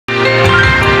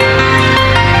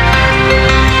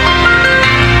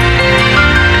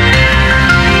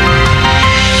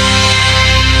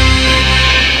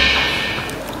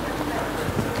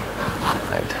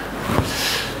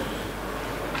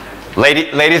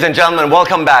Ladies and gentlemen,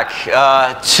 welcome back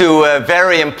to a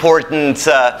very important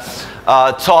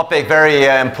topic, very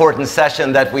important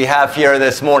session that we have here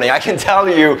this morning. I can tell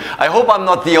you, I hope I'm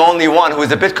not the only one who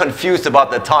is a bit confused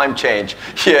about the time change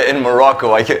here in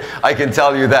Morocco. I can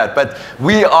tell you that. But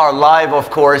we are live, of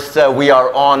course. We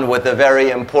are on with a very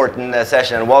important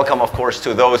session. And welcome, of course,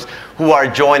 to those who are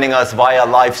joining us via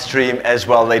live stream as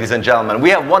well, ladies and gentlemen. We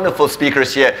have wonderful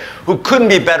speakers here who couldn't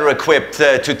be better equipped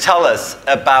to tell us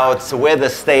about what the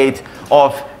state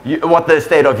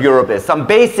of Europe is. Some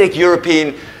basic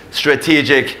European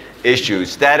strategic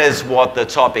issues. That is what the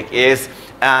topic is.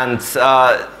 And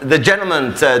the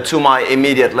gentleman to my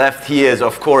immediate left, he is,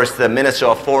 of course, the Minister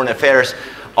of Foreign Affairs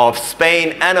of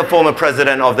Spain and a former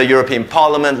President of the European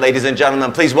Parliament. Ladies and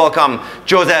gentlemen, please welcome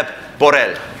Josep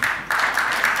Borrell.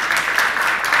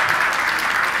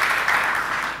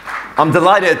 I'm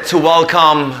delighted to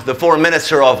welcome the Foreign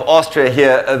Minister of Austria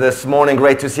here this morning.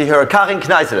 Great to see her. Karin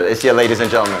Kneissl is here, ladies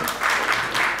and gentlemen,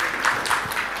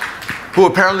 who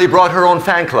apparently brought her own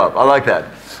fan club. I like that.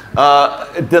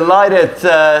 Delighted,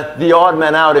 the odd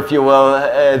man out, if you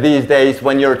will, these days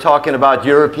when you're talking about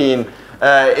European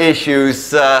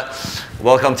issues.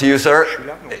 Welcome to you,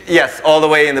 sir. Yes, all the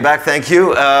way in the back, thank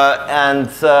you. And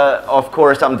of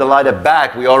course, I'm delighted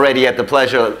back. We already had the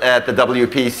pleasure at the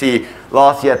WPC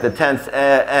last year at the 10th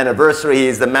anniversary.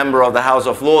 He's the member of the House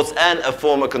of Lords and a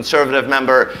former Conservative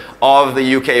member of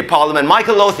the UK Parliament.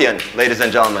 Michael Lothian, ladies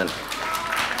and gentlemen.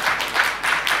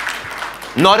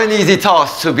 Not an easy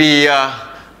task to be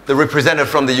the representative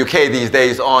from the UK these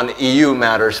days on EU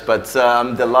matters, but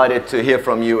I'm delighted to hear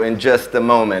from you in just a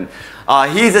moment.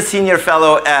 He's a senior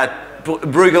fellow at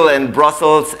Bruegel in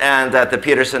Brussels and at the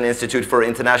Peterson Institute for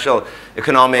International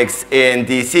Economics in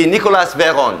DC. Nicolas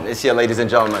Véron is here, ladies and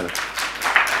gentlemen.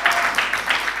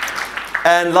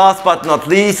 And last but not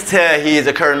least, he is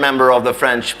a current member of the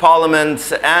French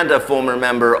Parliament and a former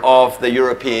member of the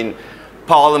European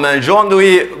Parliament.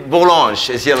 Jean-Louis Bourlanges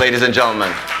is here, ladies and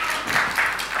gentlemen.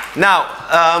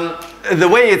 Now, the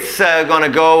way it's going to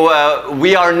go,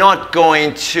 we are not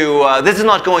going to, this is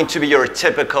not going to be your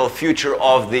typical future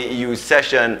of the EU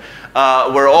session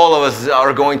where all of us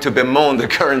are going to bemoan the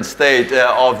current state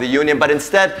of the Union, but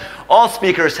instead, all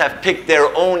speakers have picked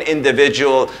their own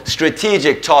individual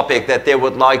strategic topic that they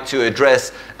would like to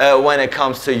address when it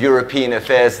comes to European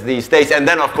affairs these days. And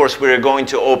then, of course, we're going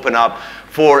to open up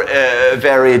for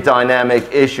very dynamic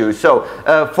issues. So,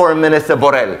 Foreign Minister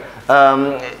Borrell,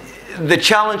 the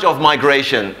challenge of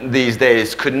migration these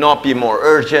days could not be more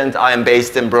urgent. I am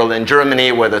based in Berlin,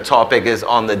 Germany, where the topic is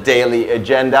on the daily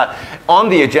agenda, on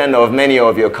the agenda of many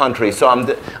of your countries. So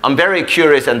I'm very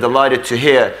curious and delighted to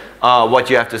hear what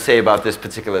you have to say about this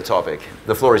particular topic.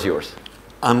 The floor is yours.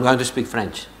 I'm going to speak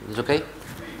French. Is it okay?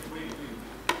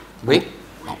 Oui?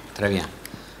 Bon, très bien.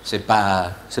 C'est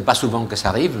pas souvent que ça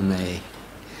arrive, mais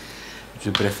je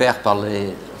préfère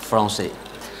parler français.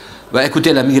 Ben,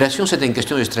 écoutez, la migration, c'est une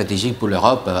question stratégique pour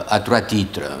l'Europe à trois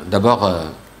titres. D'abord,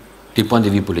 du point de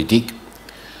vue politique.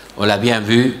 On l'a bien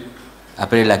vu,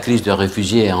 après la crise de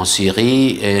réfugiés en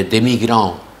Syrie, et des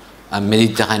migrants en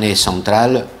Méditerranée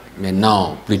centrale,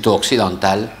 maintenant plutôt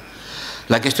occidentale,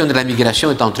 la question de la migration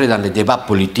est entrée dans les débats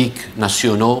politiques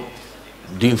nationaux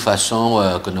d'une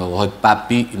façon qu'on n'aurait pas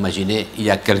pu imaginer il y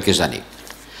a quelques années.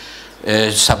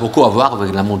 Ça a beaucoup à voir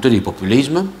avec la montée du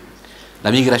populisme. La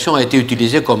migration a été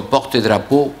utilisée comme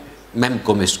porte-drapeau, même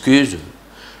comme excuse,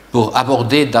 pour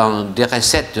aborder dans des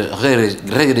recettes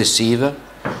régressives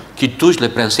qui touchent les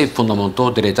principes fondamentaux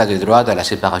de l'état de droit, de la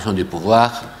séparation du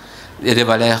pouvoir et des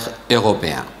valeurs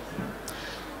européennes.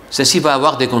 Ceci va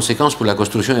avoir des conséquences pour la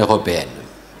construction européenne.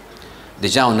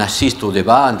 Déjà, on assiste au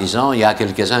débat en disant qu'il y a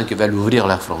quelques-uns qui veulent ouvrir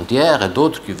leurs frontières et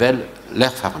d'autres qui veulent les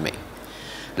fermer.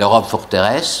 L'Europe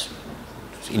forteresse,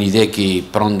 une idée qui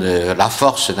prend de la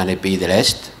force dans les pays de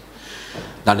l'Est.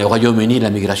 Dans le Royaume-Uni, la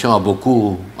migration a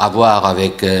beaucoup à voir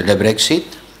avec le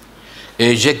Brexit.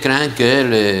 Et je crains que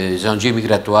les enjeux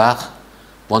migratoires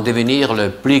vont devenir le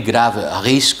plus grave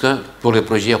risque pour les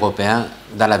projets européens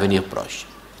dans l'avenir proche.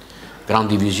 Grande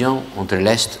division entre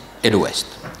l'Est et l'Ouest.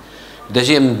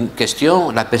 Deuxième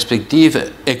question, la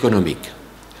perspective économique.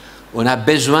 On a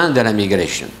besoin de la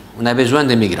migration, on a besoin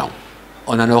des migrants.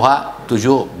 On en aura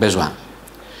toujours besoin.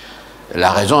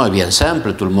 La raison est bien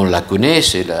simple, tout le monde la connaît,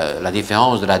 c'est la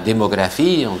différence de la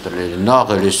démographie entre le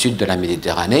nord et le sud de la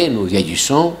Méditerranée. Nous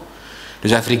vieillissons,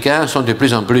 les Africains sont de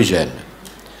plus en plus jeunes.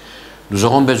 Nous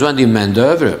aurons besoin d'une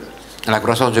main-d'œuvre. La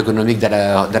croissance économique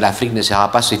de l'Afrique ne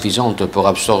sera pas suffisante pour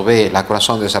absorber la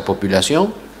croissance de sa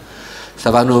population.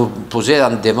 Ça va nous poser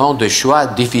devant des choix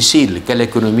difficiles. Quelle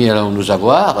économie allons-nous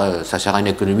avoir? Ça sera une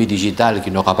économie digitale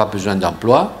qui n'aura pas besoin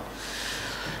d'emploi.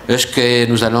 Est-ce que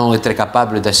nous allons être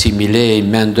capables d'assimiler une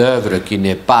main-d'œuvre qui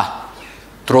n'est pas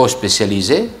trop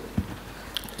spécialisée?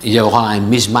 Il y aura un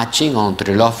mismatching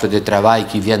entre l'offre de travail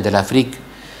qui vient de l'Afrique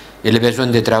et les besoins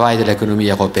de travail de l'économie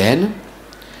européenne.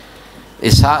 Et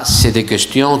ça, c'est des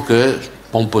questions qui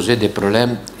vont poser des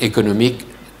problèmes économiques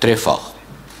très forts.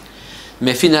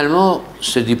 Mais finalement,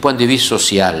 c'est du point de vue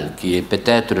social qui est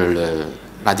peut-être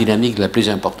la dynamique la plus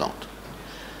importante.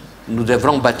 Nous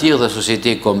devrons bâtir des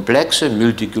sociétés complexes,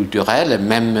 multiculturelles,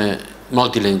 même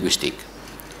multilinguistiques.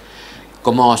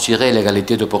 Comment assurer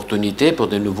l'égalité d'opportunités pour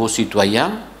de nouveaux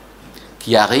citoyens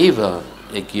qui arrivent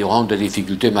et qui auront des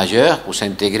difficultés majeures pour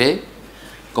s'intégrer?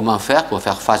 Comment faire pour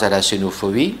faire face à la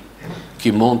xénophobie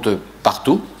qui monte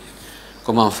partout?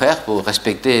 Comment faire pour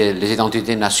respecter les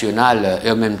identités nationales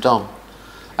et en même temps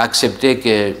accepter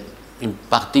qu'une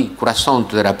partie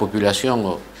croissante de la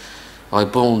population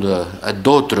réponde à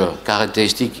d'autres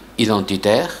caractéristiques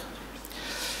identitaires?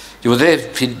 Je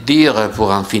voudrais dire,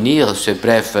 pour en finir, ces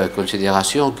brèves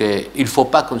considérations, qu'il ne faut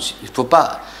pas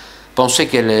penser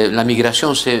que la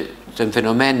migration, c'est un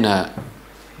phénomène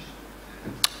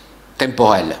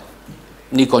temporel,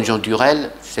 ni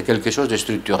conjoncturel, c'est quelque chose de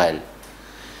structurel.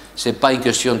 Ce n'est pas une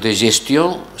question de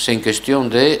gestion, c'est une question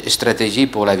de stratégie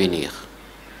pour l'avenir.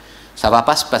 Ça ne va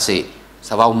pas se passer,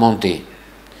 ça va augmenter.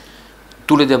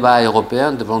 Tous les débats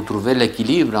européens devront trouver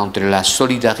l'équilibre entre la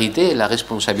solidarité et la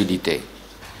responsabilité.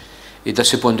 Et de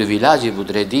ce point de vue-là, je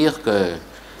voudrais dire que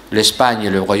l'Espagne et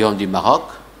le Royaume du Maroc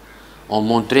ont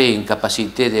montré une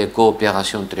capacité de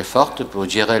coopération très forte pour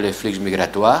gérer les flux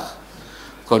migratoires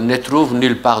qu'on ne trouve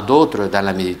nulle part d'autre dans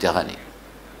la Méditerranée.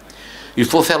 Il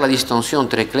faut faire la distinction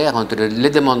très claire entre les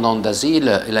demandants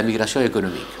d'asile et la migration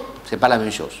économique. Ce n'est pas la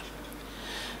même chose.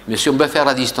 Mais si on veut faire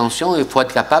la distinction, il faut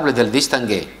être capable de le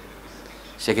distinguer.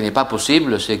 Ce qui n'est pas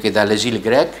possible, c'est que dans les îles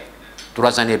grecques,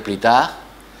 3 années plus tard,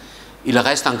 il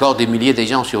reste encore des milliers de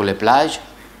gens sur les plages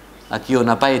à qui on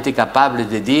n'a pas été capable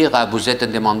de dire ah, vous êtes un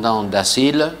demandant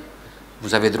d'asile,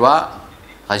 vous avez droit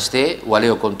à rester ou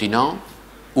aller au continent,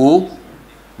 ou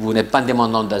vous n'êtes pas un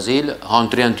demandant d'asile,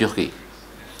 rentrez en Turquie.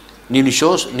 Ni une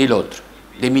chose ni l'autre.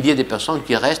 Des milliers de personnes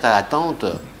qui restent à l'attente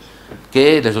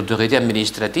que les autorités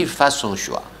administratives fassent son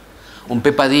choix. On ne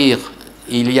peut pas dire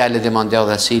il y a les demandeurs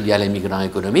d'asile, il y a les migrants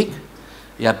économiques,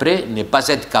 et après ne pas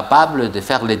être capable de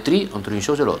faire le tri entre une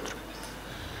chose et l'autre.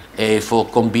 Et il faut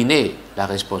combiner la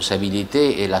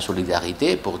responsabilité et la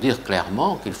solidarité pour dire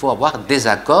clairement qu'il faut avoir des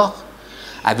accords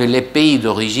avec les pays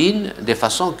d'origine de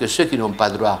façon que ceux qui n'ont pas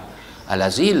droit à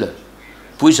l'asile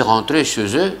puissent rentrer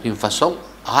chez eux d'une façon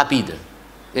rapide,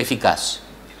 efficace.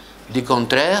 Du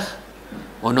contraire,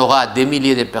 on aura des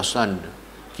milliers de personnes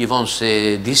qui vont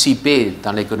se dissiper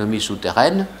dans l'économie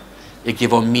souterraine et qui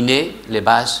vont miner les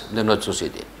bases de notre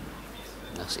société.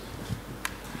 Merci.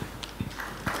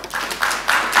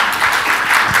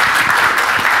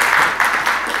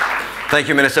 Thank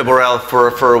you, Minister Borrell,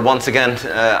 for once again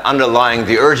underlying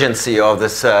the urgency of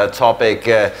this topic,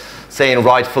 saying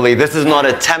rightfully this is not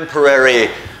a temporary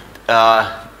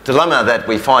dilemma that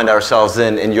we find ourselves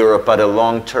in Europe, but a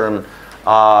long-term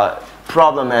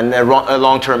problem and a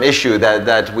long-term issue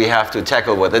that we have to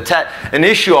tackle with. An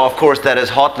issue, of course, that is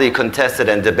hotly contested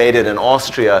and debated in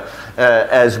Austria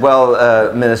as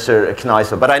well, Minister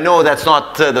Kneissl. But I know that's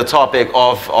not the topic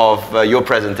of your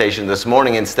presentation this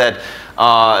morning. Instead,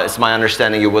 it's my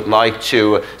understanding you would like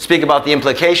to speak about the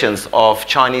implications of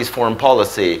Chinese foreign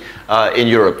policy in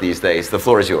Europe these days. The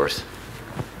floor is yours.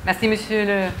 Merci, Monsieur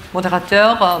le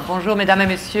Modérateur. Bonjour, Mesdames et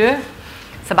Messieurs.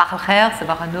 Sabah al-khair,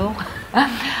 sabah al-nour.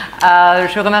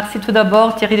 Je remercie tout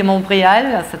d'abord Thierry de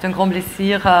Montbrial. C'est un grand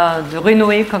plaisir de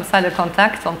renouer comme ça le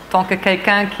contact en tant que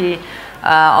quelqu'un qui,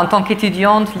 en tant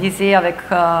qu'étudiante, lisait avec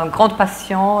grande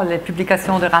passion les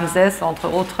publications de Ramsès,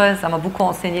 entre autres. Ça m'a beaucoup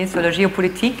enseigné sur la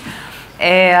géopolitique.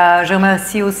 Et je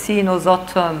remercie aussi nos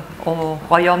hôtes au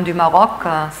Royaume du Maroc.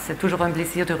 C'est toujours un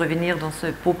plaisir de revenir dans ce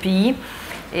beau pays.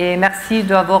 Et merci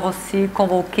d'avoir aussi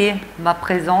convoqué ma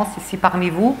présence ici parmi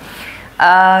vous.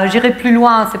 J'irai plus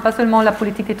loin, ce n'est pas seulement la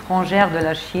politique étrangère de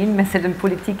la Chine, mais c'est une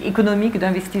politique économique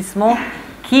d'investissement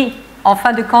qui, en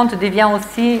fin de compte, devient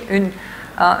aussi une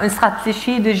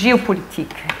stratégie de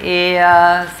géopolitique. Et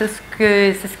c'est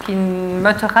ce qui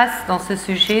m'intéresse dans ce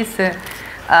sujet, c'est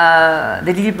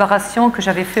des délibérations que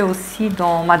j'avais fait aussi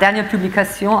dans ma dernière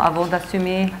publication avant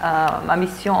d'assumer ma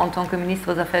mission en tant que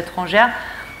ministre des Affaires étrangères.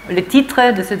 Le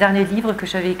titre de ce dernier livre que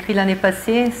j'avais écrit l'année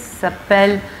passée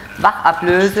s'appelle «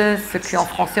 Wachtapleuse », ce qui en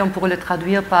français on pourrait le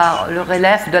traduire par « le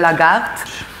relève de la garde ».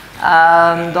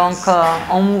 Donc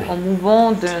en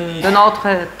mouvant d'un ordre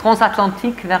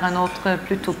transatlantique vers un ordre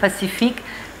plutôt pacifique,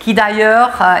 qui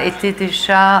d'ailleurs était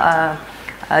déjà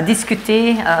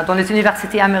discuté dans les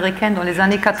universités américaines dans les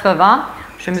années 80.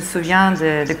 Je me souviens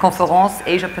des conférences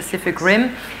Asia Pacific Rim.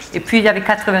 Et puis il y avait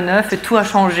 89 et tout a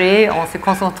changé. On s'est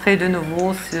concentré de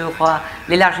nouveau sur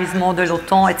l'élargissement de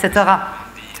l'OTAN, etc.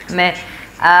 Mais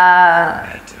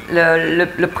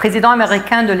le président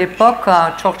américain de l'époque,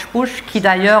 George Bush, qui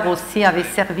d'ailleurs aussi avait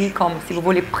servi comme, si vous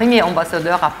voulez, premier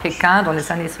ambassadeur à Pékin dans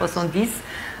les années 70,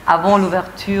 avant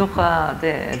l'ouverture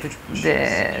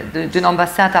d'une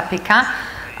ambassade à Pékin,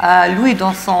 lui,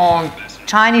 dans son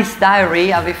Chinese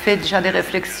Diary, avait fait déjà des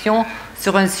réflexions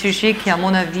sur un sujet qui, à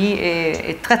mon avis,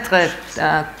 est très, très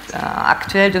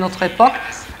actuel de notre époque,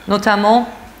 notamment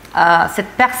cette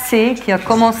percée qui a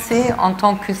commencé en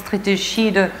tant que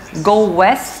stratégie de Go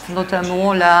West,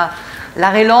 notamment la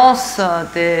relance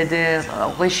des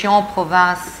régions,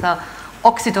 provinces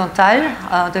occidentales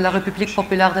de la République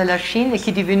populaire de la Chine et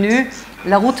qui est devenue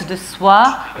la route de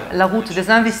soie, la route des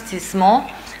investissements.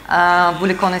 Vous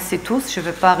les connaissez tous, je ne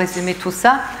vais pas résumer tout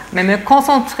ça, mais me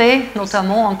concentrer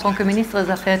notamment en tant que ministre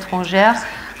des Affaires étrangères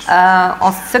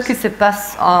en ce qui se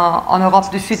passe en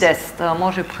Europe du Sud-Est.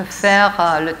 Moi, je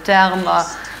préfère le terme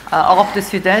Europe du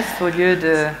Sud-Est au lieu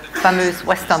de fameuse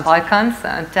Western Balkans,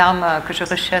 un terme que je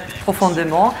rejette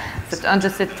profondément. C'est un de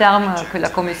ces termes que la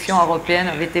Commission européenne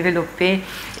avait développé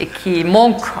et qui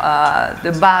manque de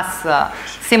base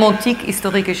sémantique,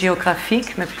 historique et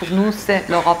géographique, mais pour nous, c'est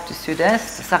l'Europe du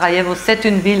Sud-Est. Sarajevo, c'est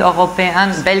une ville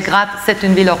européenne. Belgrade, c'est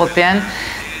une ville européenne.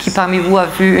 Qui parmi vous a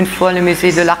vu une fois le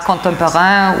musée de l'art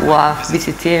contemporain ou a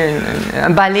visité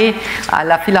un ballet à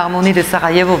la Philharmonie de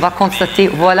Sarajevo va constater,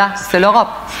 voilà, c'est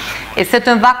l'Europe. Et c'est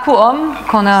un vacuum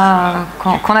qu'on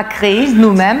a créé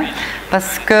nous-mêmes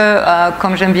parce que,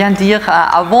 comme j'aime bien dire,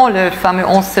 avant le fameux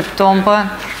 11 septembre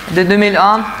de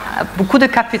 2001, beaucoup de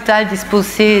capital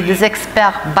disposait des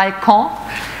experts balkans.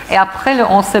 Et après le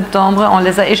 11 septembre, on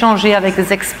les a échangés avec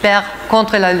des experts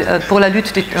pour la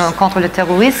lutte contre le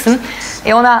terrorisme.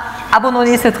 Et on a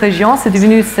abandonné cette région.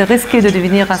 C'est risqué de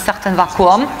devenir un certain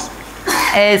vacuum.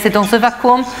 Et c'est dans ce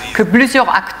vacuum que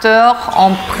plusieurs acteurs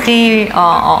ont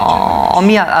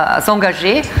mis à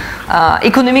s'engager,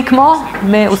 économiquement,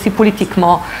 mais aussi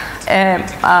politiquement. Et,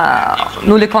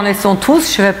 nous les connaissons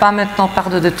tous, je ne vais pas maintenant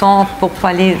perdre de temps pour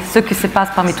parler de ce qui se passe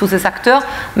parmi tous ces acteurs,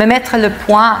 mais mettre le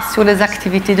point sur les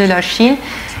activités de la Chine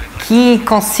qui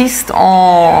consistent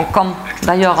en, comme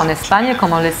d'ailleurs en Espagne,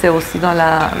 comme on le sait aussi dans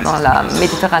la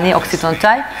Méditerranée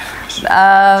occidentale,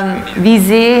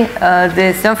 viser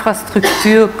des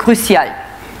infrastructures cruciales.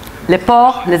 Les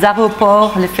ports, les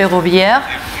aéroports, les ferroviaires.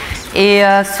 Et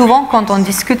souvent, quand on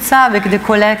discute ça avec des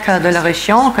collègues de la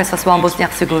région, que ce soit en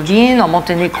Bosnie-Herzégovine, en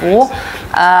Monténégro,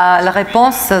 la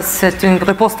réponse, c'est une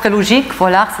réponse très logique.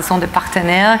 Voilà, ce sont des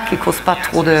partenaires qui ne causent pas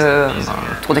trop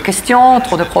de questions,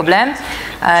 trop de problèmes.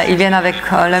 Ils viennent avec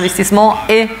l'investissement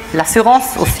et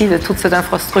l'assurance aussi de toute cette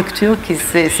infrastructure qui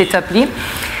s'établit.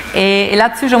 Et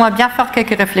là-dessus, j'aimerais bien faire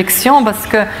quelques réflexions parce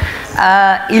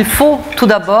qu'il faut tout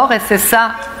d'abord, et c'est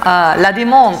ça la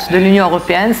demande de l'Union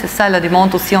européenne, c'est ça la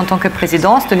demande aussi en tant que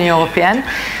présidence de l'Union européenne.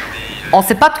 On ne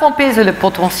s'est pas trompé sur le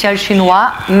potentiel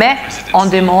chinois, mais on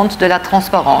demande de la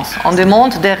transparence. On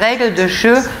demande des règles de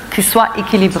jeu qui soient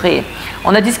équilibrées.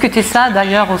 On a discuté ça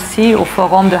d'ailleurs aussi au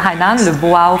forum de Hainan, le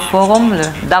Boao Forum,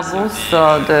 le Davos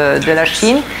de la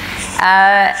Chine.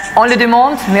 On le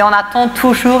demande, mais on attend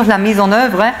toujours la mise en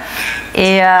œuvre.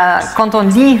 Et quand on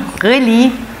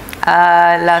relit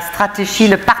la stratégie,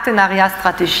 le partenariat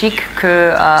stratégique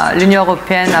que l'Union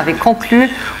européenne avait conclu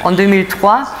en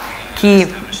 2003, qui,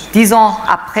 10 ans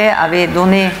après, avait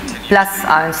donné place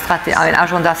à un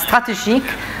agenda stratégique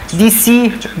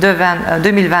d'ici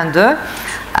 2022.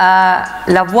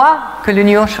 La voie que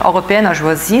l'Union européenne a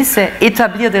choisie, c'est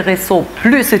établir des réseaux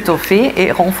plus étoffés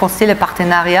et renforcer les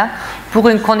partenariats pour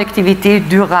une connectivité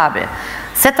durable.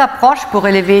 Cette approche pour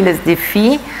relever les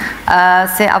défis,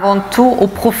 c'est avant tout au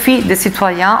profit des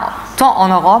citoyens, tant en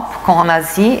Europe qu'en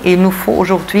Asie. Et il nous faut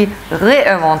aujourd'hui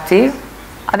réinventer,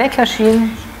 avec la Chine,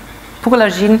 pour la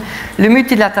Chine, le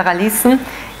multilatéralisme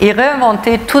et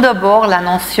réinventer tout d'abord la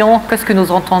notion, qu'est-ce que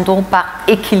nous entendons par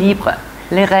équilibre,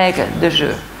 les règles de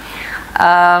jeu.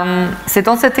 C'est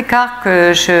dans cet écart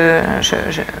que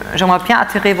j'aimerais bien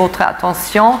attirer votre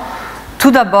attention. Tout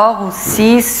d'abord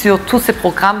aussi sur tous ces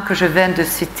programmes que je viens de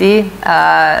citer,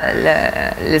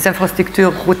 les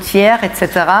infrastructures routières, etc.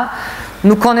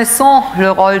 Nous connaissons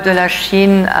le rôle de la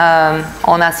Chine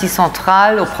en Asie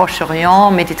centrale, au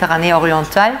Proche-Orient, Méditerranée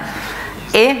orientale,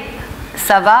 et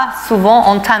ça va souvent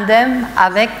en tandem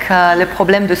avec le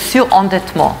problème de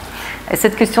surendettement. Et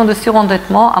cette question de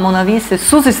surendettement, à mon avis, c'est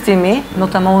sous-estimé,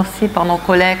 notamment aussi par nos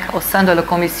collègues au sein de la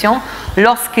Commission,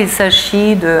 lorsqu'il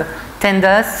s'agit de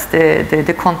tenders,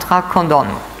 des contrats qu'on donne.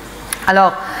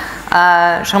 Alors,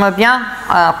 j'aimerais bien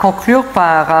conclure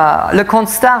par le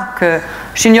constat que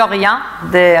je n'ignore rien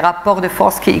des rapports de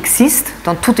force qui existent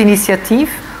dans toute initiative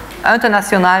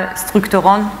internationale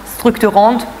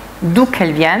structurante d'où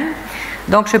qu'elles viennent.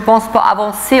 Donc je pense pour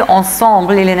avancer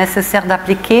ensemble, il est nécessaire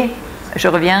d'appliquer, je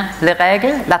reviens, les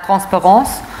règles, la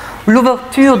transparence,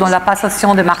 l'ouverture dans la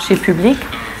passation des marchés publics,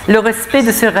 le respect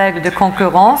de ces règles de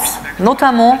concurrence,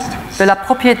 notamment de la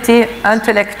propriété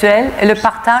intellectuelle et le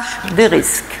partage des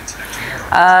risques.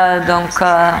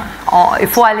 Il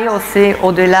faut aller aussi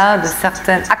au-delà de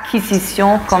certaines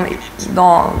acquisitions comme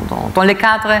dans les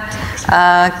cadres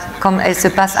comme elles se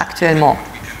passent actuellement.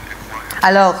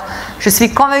 Alors, je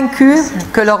suis convaincue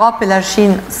que l'Europe et la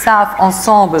Chine savent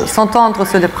ensemble s'entendre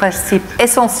sur des principes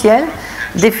essentiels,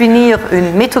 définir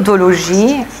une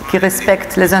méthodologie qui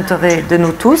respecte les intérêts de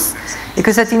nous tous et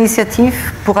que cette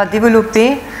initiative pourra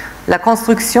développer la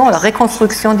construction, la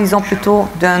reconstruction, disons plutôt,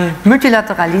 d'un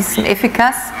multilatéralisme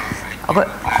efficace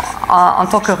en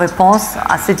tant que réponse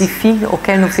à ces défis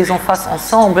auxquels nous faisons face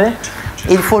ensemble.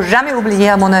 Et il ne faut jamais oublier,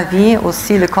 à mon avis,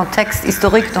 aussi le contexte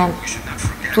historique dans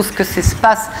tout ce que se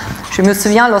passe. Je me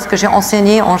souviens, lorsque j'ai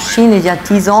enseigné en Chine il y a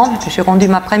 10 ans, j'ai rendu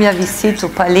ma première visite au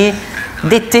palais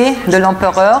d'été de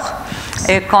l'empereur.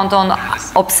 Et quand on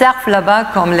observe là-bas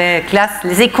comme les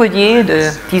écoliers de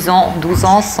 10 ans, 12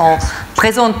 ans sont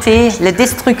présentés les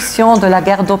destructions de la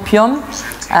guerre d'opium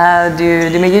du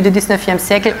milieu du 19e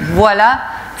siècle, voilà,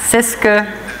 c'est ce que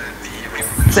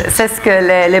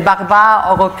les barbares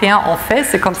européens ont fait.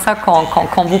 C'est comme ça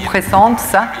qu'on vous présente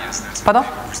ça. Pardon ?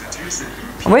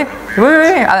 Oui.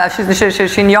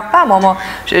 Je n'ignore pas, moi.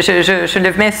 Je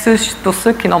le mets pour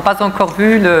ceux qui n'ont pas encore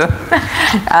vu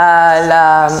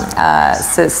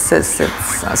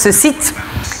ce site.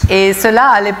 Et cela,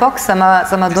 à l'époque, ça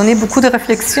m'a donné beaucoup de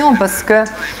réflexion parce que,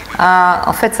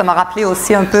 en fait, ça m'a rappelé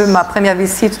aussi un peu ma première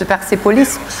visite de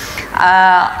Persépolis.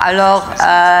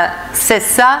 C'est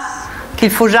ça qu'il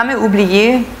ne faut jamais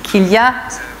oublier, qu'il y a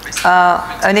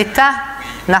un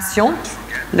État-nation,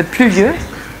 le plus vieux,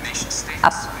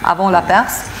 avant la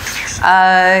Perse,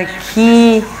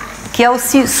 qui a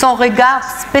aussi son regard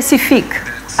spécifique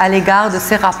à l'égard de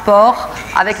ses rapports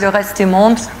avec le reste du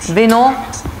monde, venant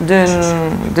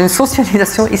d'une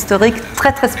socialisation historique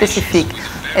très très spécifique.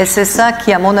 Et c'est ça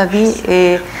qui, à mon avis,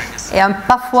 est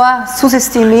parfois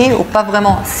sous-estimé ou pas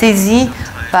vraiment saisi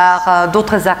par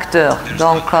d'autres acteurs.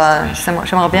 Donc,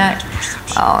 j'aimerais bien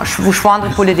vous joindre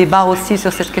pour les débats aussi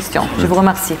sur cette question. Je vous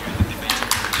remercie.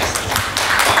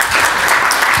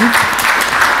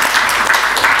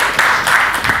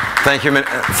 Thank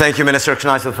you, Minister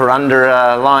Kneissl, for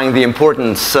underlying the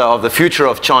importance of the future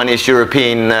of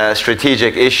Chinese-European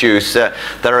strategic issues that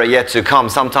are yet to come.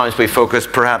 Sometimes we focus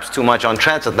perhaps too much on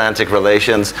transatlantic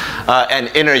relations and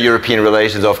inner-European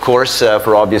relations, of course,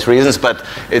 for obvious reasons, but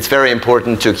it's very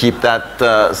important to keep that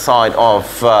side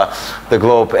of the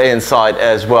globe inside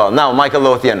as well. Now, Michael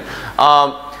Lothian,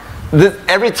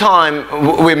 every time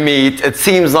we meet, it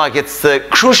seems like it's the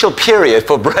crucial period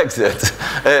for Brexit.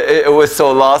 It was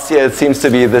so last year, it seems to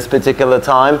be this particular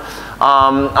time.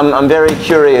 I'm very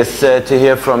curious to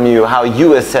hear from you how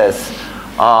you assess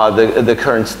the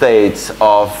current state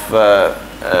of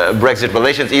Brexit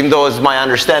relations, even though it's my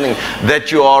understanding that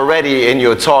you already, in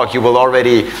your talk, you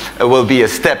will be a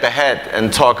step ahead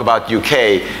and talk about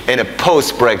UK in a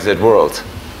post-Brexit world.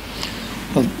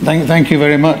 Well, thank you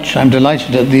very much. I'm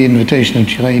delighted at the invitation of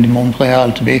Thierry de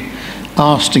Montréal to be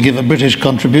asked to give a British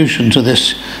contribution to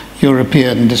this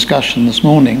European discussion this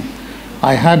morning.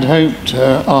 I had hoped,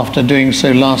 after doing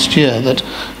so last year, that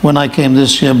when I came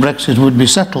this year, Brexit would be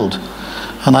settled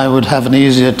and I would have an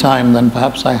easier time than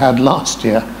perhaps I had last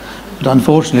year. But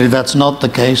unfortunately, that's not the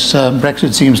case.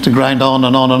 Brexit seems to grind on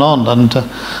and on and on. And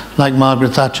like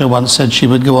Margaret Thatcher once said, she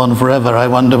would go on forever. I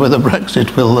wonder whether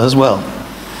Brexit will as well.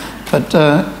 But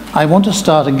I want to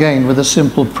start again with a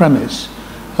simple premise,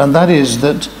 and that is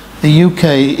that the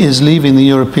UK is leaving the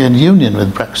European Union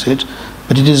with Brexit,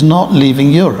 but it is not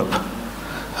leaving Europe.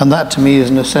 And that to me is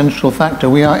an essential factor.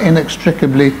 We are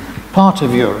inextricably part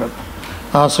of Europe.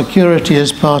 Our security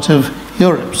is part of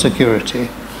Europe's security.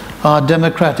 Our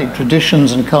democratic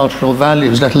traditions and cultural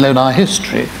values, let alone our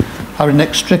history, are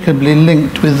inextricably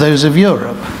linked with those of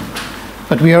Europe.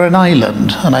 But we are an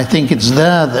island, and I think it's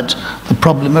there that the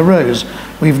problem arose.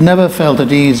 We've never felt at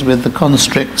ease with the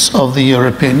constricts of the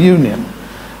European Union.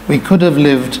 We could have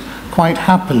lived quite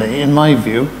happily, in my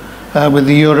view, with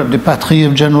the Europe de patrie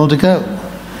of General de Gaulle.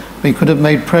 We could have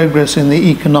made progress in the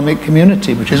economic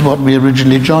community, which is what we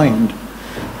originally joined.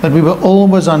 But we were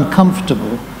always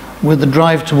uncomfortable with the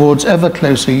drive towards ever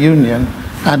closer union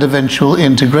and eventual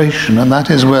integration, and that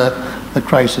is where the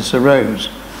crisis arose.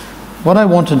 What I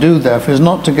want to do, therefore, is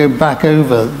not to go back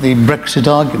over the Brexit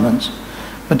arguments,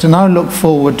 but to now look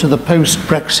forward to the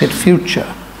post-Brexit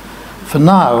future. For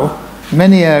now,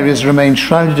 many areas remain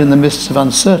shrouded in the mists of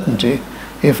uncertainty,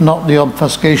 if not the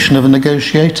obfuscation of the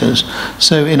negotiators.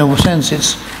 So in a sense,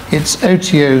 it's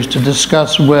OTOs to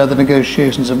discuss where the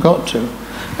negotiations have got to.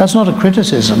 That's not a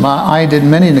criticism. I did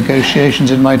many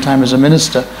negotiations in my time as a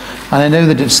minister, and I know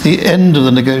that it's the end of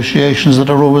the negotiations that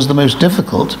are always the most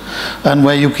difficult, and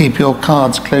where you keep your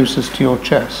cards closest to your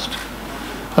chest.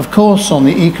 Of course, on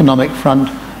the economic front,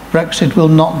 Brexit will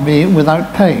not be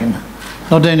without pain,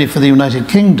 not only for the United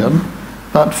Kingdom,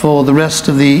 but for the rest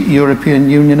of the European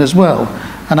Union as well.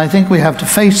 And I think we have to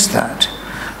face that.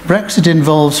 Brexit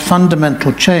involves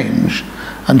fundamental change,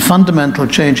 and fundamental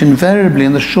change invariably,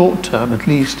 in the short term at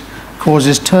least,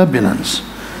 causes turbulence.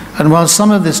 And while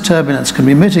some of this turbulence can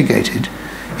be mitigated,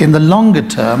 in the longer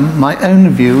term, my own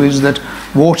view is that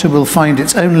water will find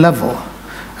its own level,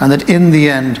 and that in the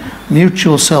end,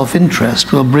 mutual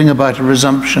self-interest will bring about a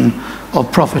resumption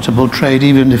of profitable trade,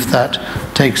 even if that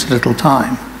takes a little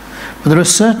time. But there are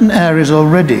certain areas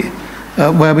already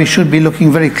where we should be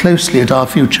looking very closely at our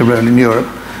future role in Europe.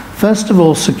 First of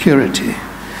all, security.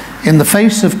 In the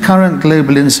face of current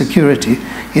global insecurity,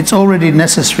 it's already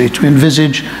necessary to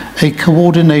envisage a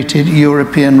coordinated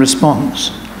European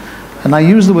response. And I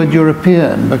use the word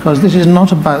European because this is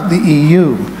not about the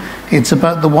EU. It's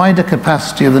about the wider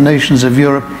capacity of the nations of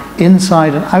Europe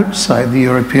inside and outside the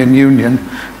European Union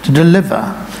to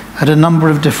deliver at a number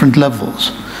of different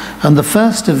levels. And the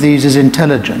first of these is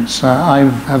intelligence. I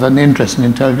have an interest in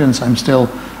intelligence. I'm still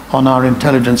on our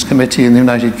intelligence committee in the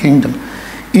United Kingdom.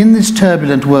 In this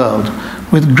turbulent world,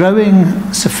 with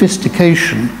growing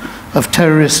sophistication of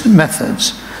terrorist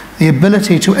methods, the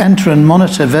ability to enter and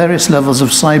monitor various levels of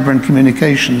cyber and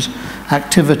communications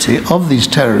activity of these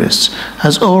terrorists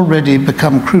has already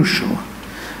become crucial.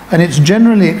 And it's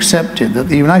generally accepted that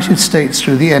the United States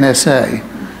through the NSA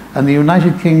and the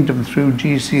United Kingdom through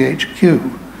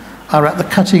GCHQ are at the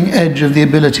cutting edge of the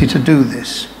ability to do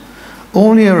this.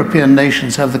 All European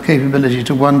nations have the capability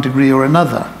to one degree or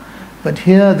another, but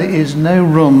here there is no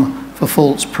room for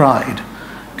false pride.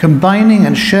 Combining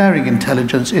and sharing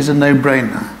intelligence is a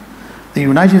no-brainer. The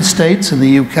United States and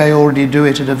the UK already do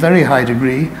it at a very high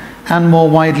degree, and more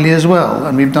widely as well,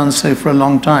 and we've done so for a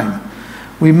long time.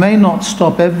 We may not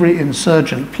stop every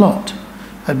insurgent plot,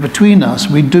 but between us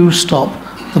we do stop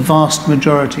the vast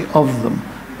majority of them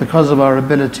because of our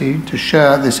ability to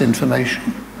share this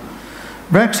information.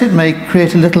 Brexit may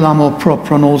create a little amour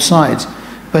propre on all sides,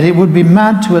 but it would be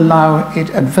mad to allow it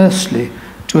adversely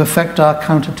to affect our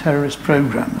counter-terrorist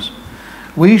programs.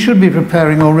 We should be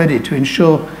preparing already to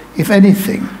ensure, if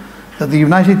anything, that the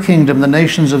United Kingdom, the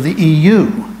nations of the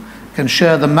EU, can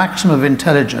share the maximum of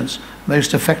intelligence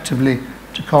most effectively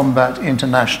to combat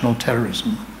international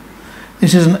terrorism.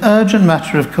 This is an urgent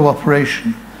matter of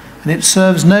cooperation, and it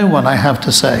serves no one, I have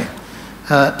to say,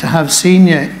 to have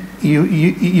senior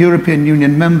European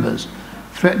Union members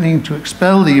threatening to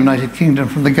expel the United Kingdom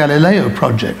from the Galileo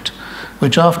project,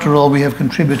 which after all we have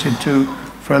contributed to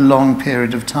for a long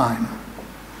period of time.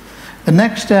 The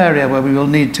next area where we will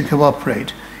need to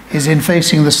cooperate is in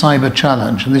facing the cyber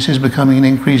challenge, and this is becoming an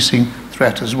increasing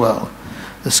threat as well.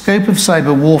 The scope of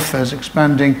cyber warfare is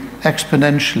expanding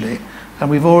exponentially, and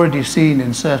we've already seen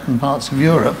in certain parts of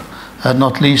Europe,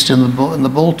 not least in the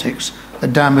Baltics, the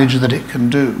damage that it can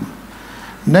do.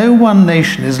 No one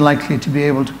nation is likely to be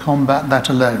able to combat that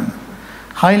alone.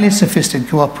 Highly sophisticated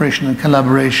cooperation and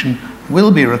collaboration will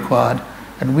be required,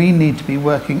 and we need to be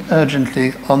working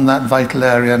urgently on that vital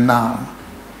area now.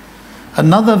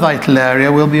 Another vital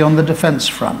area will be on the defence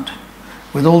front,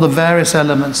 with all the various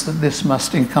elements that this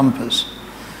must encompass.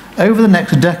 Over the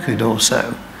next decade or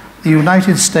so, the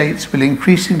United States will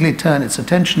increasingly turn its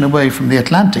attention away from the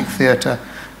Atlantic theatre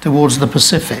towards the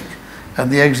Pacific and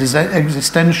the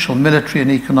existential military and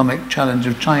economic challenge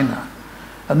of China.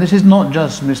 And this is not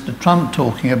just Mr. Trump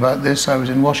talking about this. I was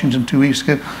in Washington 2 weeks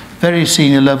ago. Very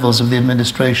senior levels of the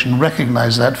administration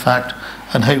recognize that fact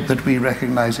and hope that we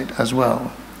recognize it as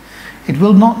well. It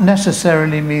will not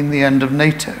necessarily mean the end of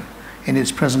NATO in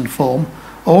its present form,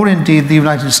 or indeed the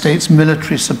United States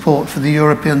military support for the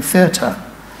European theatre.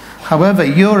 However,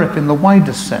 Europe in the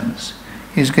widest sense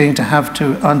is going to have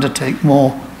to undertake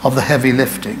more of the heavy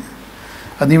lifting.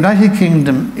 And the United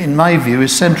Kingdom, in my view,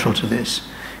 is central to this.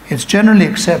 It's generally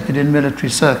accepted in military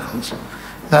circles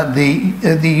that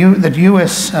that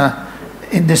US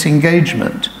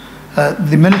disengagement,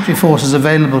 the military forces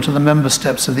available to the member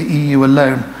states of the EU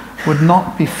alone, would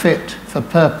not be fit for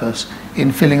purpose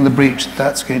in filling the breach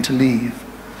that's going to leave.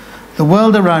 The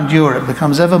world around Europe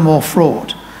becomes ever more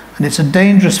fraught, and it's a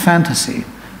dangerous fantasy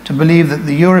to believe that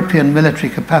the European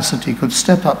military capacity could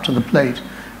step up to the plate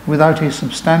without a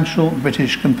substantial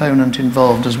British component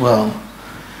involved as well.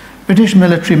 British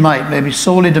military might may be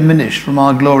sorely diminished from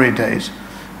our glory days,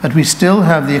 but we still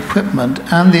have the equipment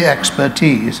and the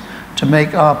expertise to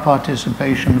make our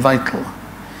participation vital.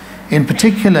 In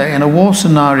particular, in a war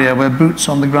scenario where boots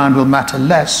on the ground will matter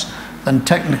less than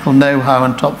technical know-how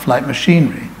and top-flight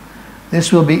machinery,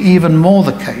 this will be even more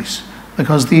the case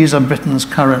because these are Britain's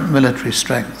current military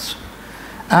strengths.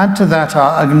 Add to that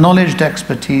our acknowledged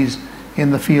expertise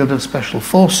in the field of special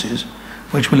forces,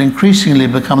 which will increasingly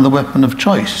become the weapon of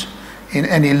choice in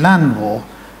any land war,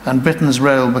 and Britain's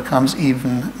role becomes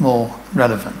even more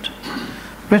relevant.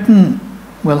 Britain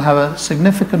will have a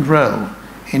significant role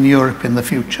in Europe in the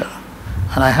future,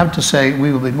 and I have to say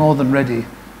we will be more than ready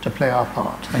to play our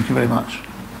part. Thank you very much.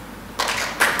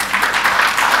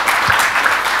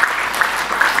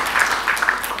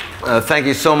 Thank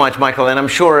you so much, Michael. And I'm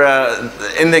sure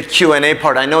in the Q&A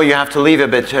part, I know you have to leave a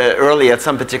bit early at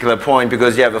some particular point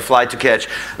because you have a flight to catch.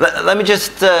 Let me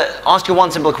just ask you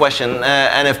one simple question,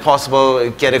 and if possible,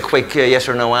 get a quick yes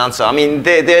or no answer. I mean,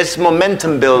 there's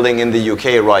momentum building in the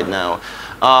UK right now.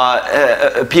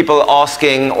 People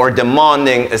asking or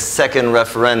demanding a second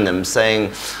referendum,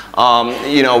 saying,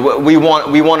 you know, we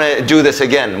want to do this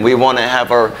again. We want to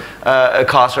have our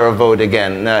cast our vote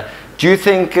again. Do you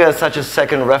think such a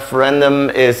second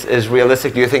referendum is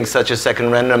realistic? Do you think such a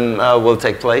second referendum will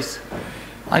take place?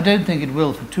 I don't think it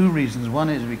will for two reasons. One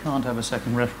is we can't have a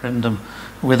second referendum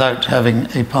without having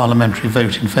a parliamentary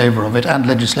vote in favour of it and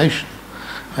legislation.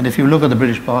 And if you look at the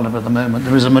British Parliament at the moment,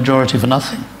 there is a majority for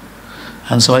nothing.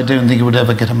 And so I don't think it would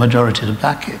ever get a majority to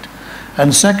back it.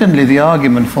 And secondly, the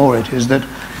argument for it is that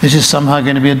this is somehow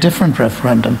going to be a different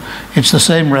referendum. It's the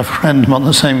same referendum on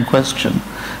the same question.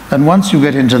 And once you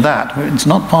get into that, it's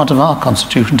not part of our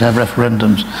constitution to have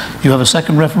referendums. You have a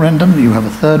second referendum, you have a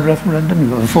third referendum, you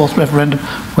have a fourth referendum.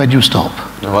 Where do you stop?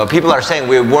 Well, people are saying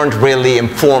we weren't really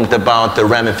informed about the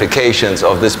ramifications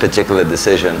of this particular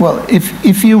decision. Well,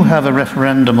 if you have a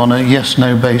referendum on a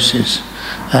yes-no basis,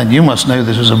 and you must know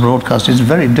this as a broadcaster, it's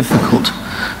very difficult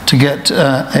to get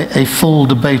a full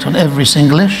debate on every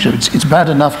single issue. It's bad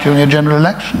enough during a general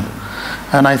election.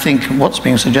 And I think what's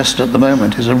being suggested at the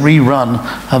moment is a rerun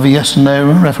of a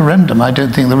yes-no referendum. I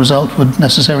don't think the result would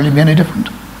necessarily be any different.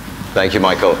 Thank you,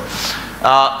 Michael.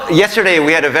 Yesterday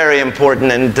we had a very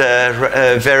important and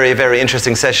very, very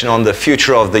interesting session on the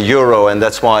future of the euro, and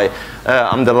that's why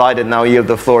I'm delighted now yield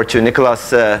the floor to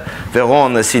Nicolas,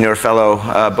 Véron, the senior fellow,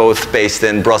 both based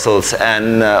in Brussels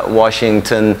and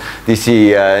Washington,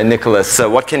 D.C. Nicolas,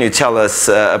 what can you tell us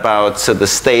about the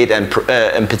state and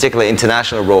in particular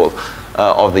international role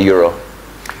of the euro?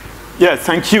 Yeah,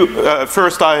 thank you.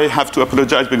 First, I have to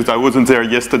apologize because I wasn't there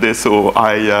yesterday, so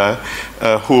I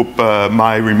hope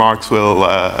my remarks will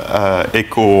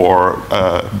echo or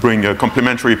bring a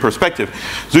complementary perspective.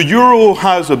 The euro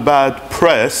has a bad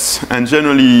press, and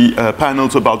generally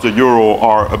panels about the euro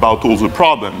are about all the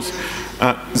problems.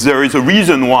 There is a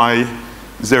reason why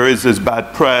there is this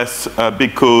bad press,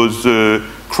 because the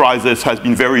crisis has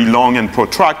been very long and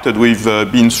protracted. We've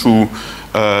been through,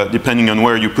 depending on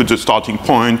where you put the starting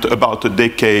point, about a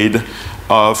decade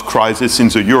of crisis in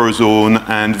the Eurozone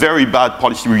and very bad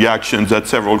policy reactions at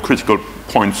several critical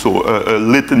points, so a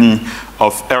litany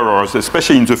of errors,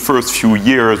 especially in the first few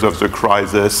years of the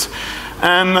crisis.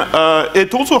 And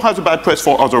it also has a bad press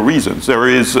for other reasons. There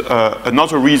is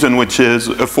another reason, which is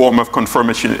a form of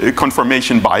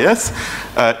confirmation bias.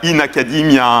 In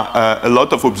academia, a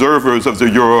lot of observers of the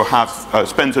euro have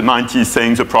spent the 90s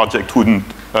saying the project wouldn't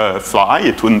fly,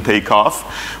 it wouldn't take off.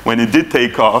 When it did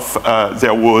take off,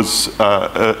 there was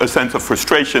a sense of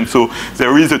frustration. So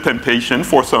there is a temptation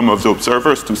for some of the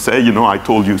observers to say, you know, I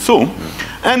told you so.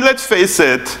 And let's face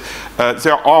it,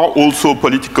 there are also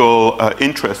political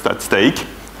interests at stake.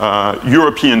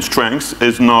 European strength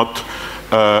is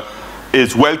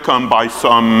welcomed by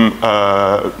some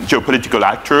geopolitical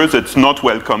actors. It's not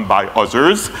welcomed by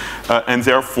others. And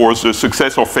therefore, the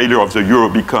success or failure of the euro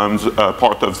becomes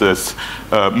part of this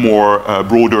more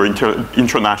broader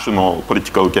international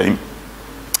political game.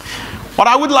 What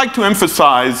I would like to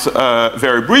emphasize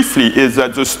very briefly is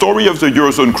that the story of the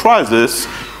Eurozone crisis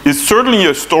is certainly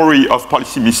a story of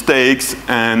policy mistakes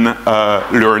and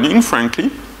learning,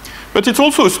 frankly, but it's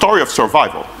also a story of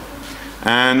survival.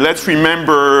 And let's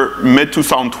remember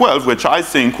mid-2012, which I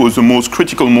think was the most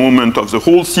critical moment of the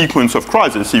whole sequence of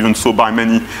crisis. Even so, by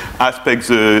many aspects,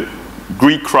 the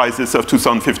Greek crisis of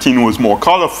 2015 was more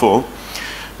colorful.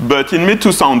 But in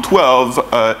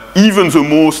mid-2012, even the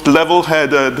most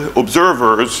level-headed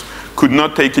observers could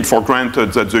not take it for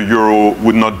granted that the euro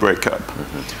would not break up.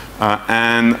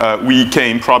 And we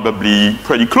came probably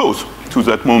pretty close to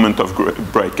that moment of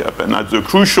breakup. And at the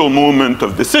crucial moment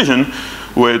of decision,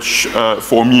 which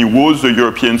for me was the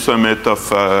European summit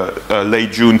of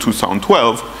late June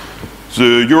 2012,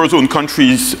 the Eurozone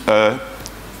countries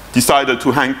decided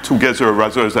to hang together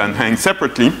rather than hang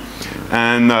separately.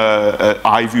 And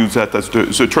I view that as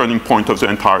the turning point of the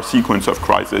entire sequence of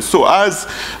crisis. So as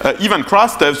Ivan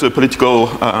Krastev, the political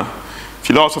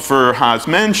philosopher, has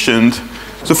mentioned,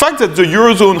 the fact that the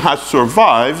Eurozone has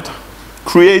survived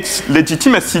creates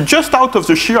legitimacy just out of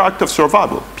the sheer act of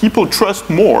survival. People trust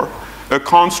more a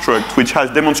construct which has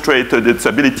demonstrated its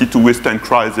ability to withstand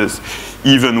crisis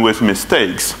even with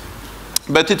mistakes.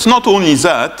 But it's not only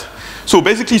that. So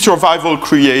basically survival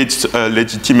creates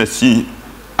legitimacy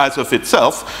as of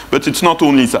itself, but it's not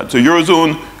only that. The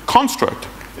Eurozone construct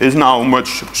is now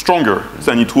much stronger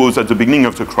than it was at the beginning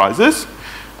of the crisis.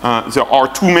 There are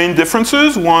two main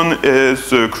differences. One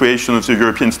is the creation of the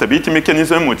European Stability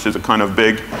Mechanism, which is a kind of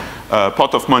big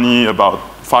pot of money, about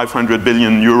 500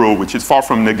 billion euro, which is far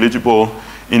from negligible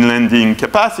in lending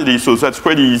capacity, so that's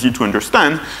pretty easy to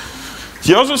understand.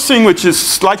 The other thing which is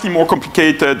slightly more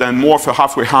complicated and more of a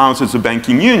halfway house is the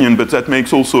banking union, but that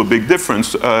makes also a big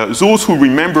difference. Those who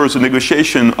remember the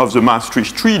negotiation of the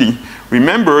Maastricht Treaty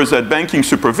remember that banking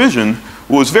supervision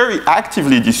was very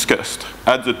actively discussed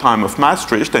at the time of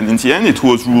Maastricht, and in the end it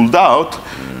was ruled out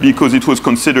because it was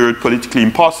considered politically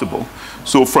impossible.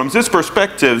 So from this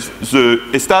perspective, the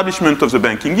establishment of the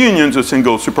banking union, the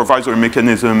single supervisory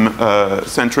mechanism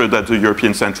centered at the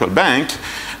European Central Bank,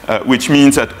 which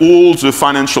means that all the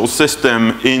financial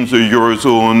system in the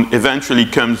Eurozone eventually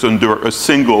comes under a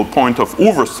single point of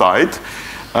oversight,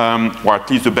 or at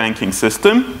least the banking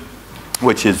system,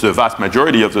 which is the vast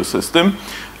majority of the system.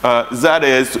 That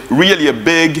is really a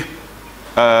big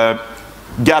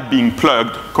gap being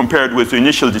plugged compared with the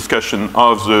initial discussion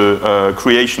of the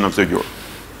creation of the euro.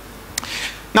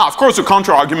 Now, of course, the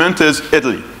counter-argument is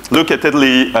Italy. Look at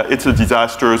Italy, it's a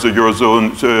disaster, the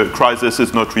Eurozone, the crisis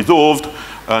is not resolved,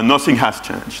 nothing has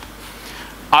changed.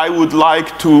 I would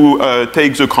like to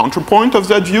take the counterpoint of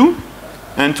that view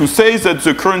and to say that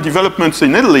the current developments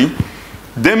in Italy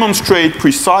demonstrate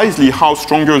precisely how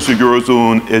stronger the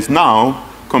Eurozone is now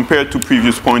compared to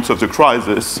previous points of the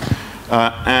crisis.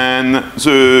 And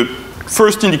the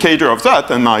first indicator of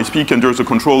that, and I speak under the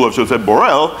control of Josep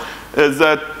Borrell, is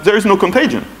that there is no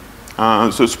contagion.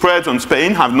 The spreads on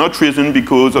Spain have not risen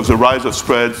because of the rise of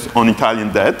spreads on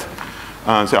Italian debt.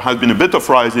 There has been a bit of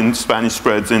rise in Spanish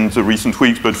spreads in the recent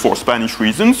weeks, but for Spanish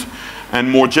reasons. And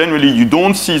more generally, you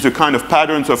don't see the kind of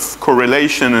patterns of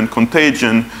correlation and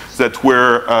contagion that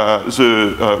were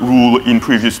the rule in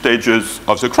previous stages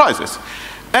of the crisis.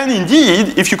 And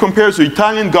indeed, if you compare the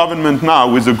Italian government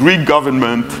now with the Greek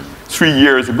government 3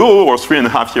 years ago or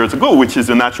 3.5 years ago, which is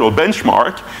a natural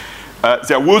benchmark,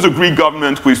 there was a Greek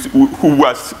government who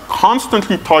was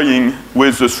constantly toying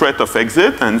with the threat of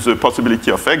exit and the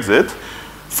possibility of exit.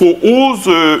 For all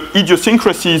the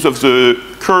idiosyncrasies of the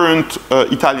current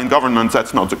Italian government,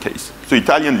 that's not the case. The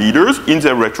Italian leaders, in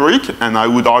their rhetoric, and I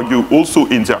would argue also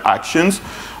in their actions,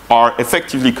 are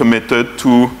effectively committed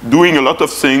to doing a lot of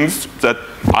things that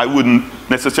I wouldn't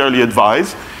necessarily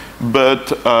advise, but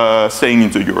staying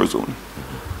in the Eurozone.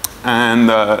 And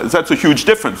that's a huge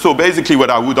difference. So basically what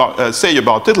I would say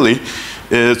about Italy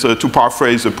is, to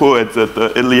paraphrase a poet,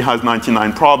 that Italy has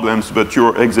 99 problems, but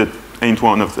your exit ain't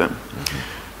one of them.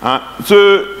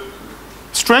 The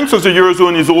strength of the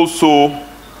Eurozone is also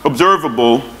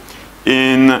observable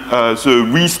in the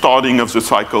restarting of the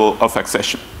cycle of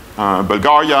accession.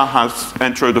 Bulgaria has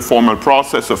entered the formal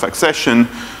process of accession.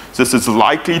 This is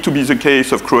likely to be the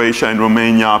case of Croatia and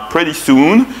Romania pretty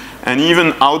soon. And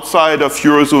even outside of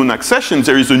Eurozone accession,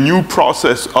 there is a new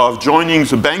process of joining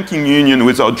the banking union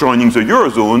without joining the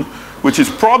Eurozone, which is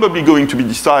probably going to be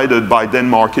decided by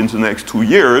Denmark in the next 2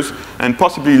 years, and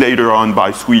possibly later on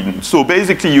by Sweden. So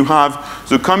basically you have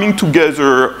the coming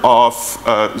together of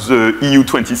the EU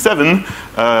 27,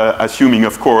 assuming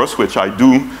of course, which I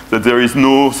do, that there is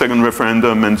no second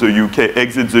referendum and the UK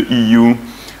exits the EU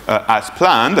as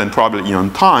planned and probably on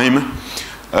time.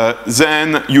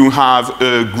 Then you have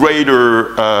a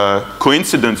greater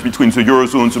coincidence between the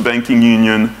Eurozone, the banking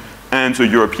union, and the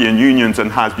European Union than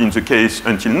has been the case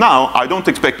until now. I don't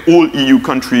expect all EU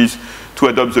countries to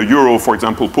adopt the euro. For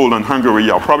example, Poland and Hungary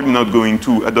are probably not going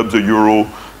to adopt the euro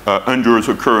under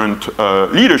the current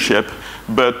leadership,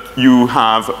 but you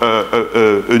have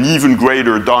an even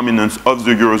greater dominance of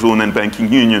the Eurozone and banking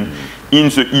union in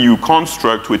the EU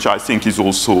construct, which I think is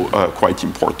also quite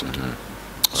important.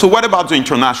 So what about the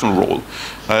international role?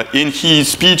 In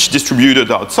his speech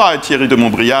distributed outside, Thierry de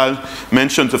Montbrial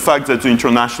mentioned the fact that the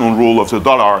international role of the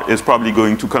dollar is probably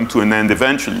going to come to an end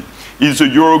eventually. Is the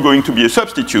euro going to be a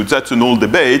substitute? That's an old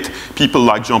debate. People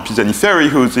like Jean Pisani-Ferry,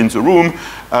 who's in the room,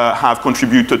 have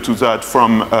contributed to that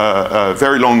from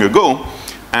very long ago.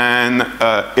 And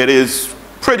it is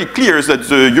pretty clear that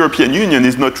the European Union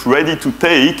is not ready to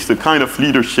take the kind of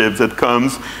leadership that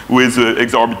comes with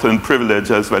exorbitant privilege,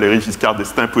 as Valéry Giscard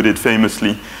d'Estaing put it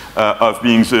famously, of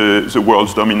being the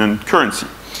world's dominant currency.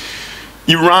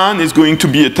 Iran is going to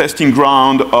be a testing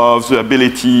ground of the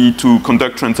ability to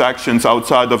conduct transactions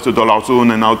outside of the dollar zone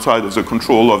and outside of the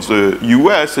control of the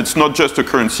US. It's not just a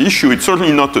currency issue. It's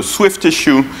certainly not a SWIFT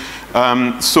issue.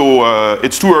 So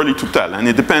it's too early to tell. And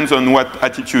it depends on what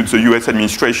attitudes the US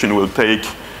administration will take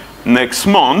next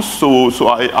month. So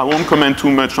I won't comment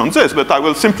too much on this, but I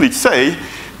will simply say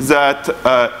that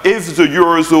if the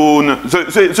Eurozone,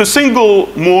 the single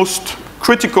most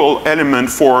critical element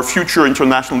for future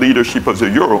international leadership of the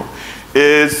euro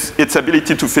is its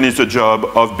ability to finish the job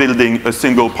of building a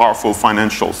single powerful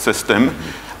financial system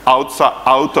out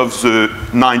of the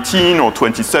 19 or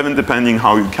 27, depending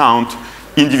how you count,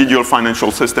 individual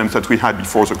financial systems that we had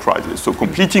before the crisis. So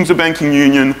completing the banking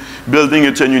union, building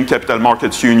a genuine capital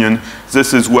markets union,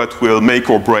 this is what will make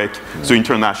or break the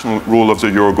international role of the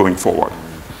euro going forward.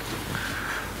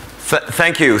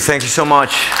 Thank you so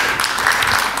much.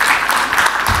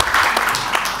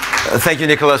 Thank you,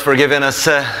 Nicolas, for giving us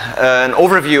an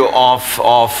overview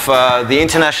of the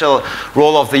international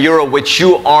role of the euro, which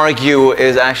you argue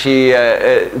is actually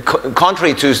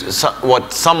contrary to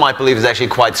what some might believe is actually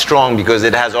quite strong, because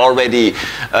it has already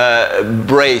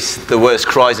braced the worst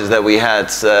crisis that we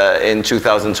had in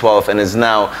 2012 and is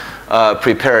now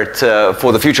prepared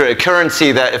for the future. A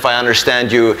currency that, if I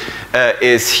understand you,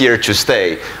 is here to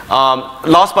stay.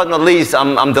 Last but not least,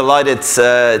 I'm delighted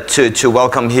to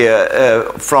welcome here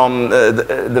from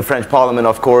the French Parliament,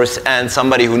 of course, and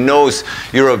somebody who knows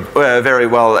Europe very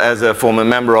well as a former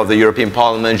member of the European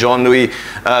Parliament, Jean-Louis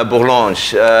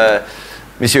Bourlanges.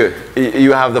 Monsieur,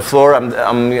 you have the floor.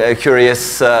 I'm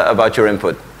curious about your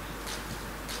input.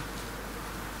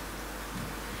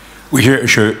 Oui,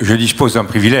 je dispose d'un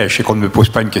privilège, c'est qu'on ne me pose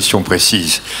pas une question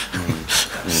précise.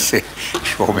 Je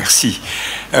vous remercie.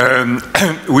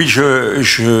 Oui,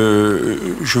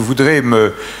 je voudrais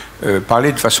me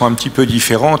parler de façon un petit peu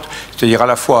différente, c'est-à-dire à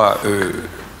la fois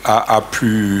à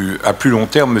plus long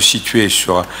terme, me situer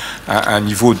sur un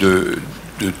niveau d'une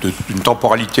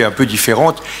temporalité un peu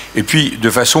différente, et puis de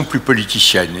façon plus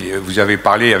politicienne. Et vous avez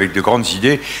parlé avec de grandes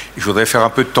idées. Je voudrais faire un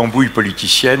peu de tambouille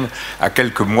politicienne à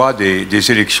quelques mois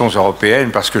des élections européennes,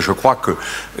 parce que je crois que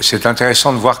c'est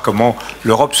intéressant de voir comment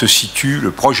l'Europe se situe, le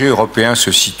projet européen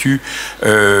se situe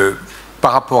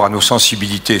par rapport à nos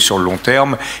sensibilités sur le long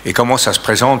terme, et comment ça se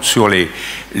présente sur les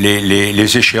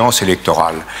échéances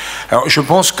électorales. Alors je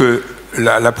pense que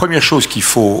la première chose qu'il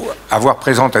faut avoir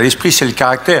présente à l'esprit, c'est le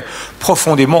caractère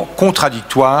profondément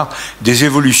contradictoire des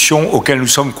évolutions auxquelles nous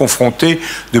sommes confrontés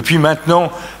depuis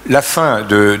maintenant la fin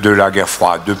de la guerre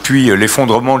froide, depuis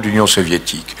l'effondrement de l'Union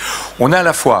soviétique. On a à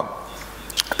la fois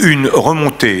une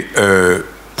remontée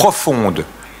profonde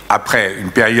après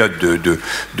une période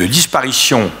de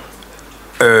disparition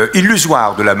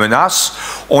illusoire de la menace.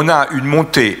 On a une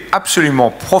montée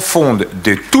absolument profonde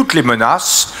de toutes les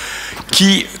menaces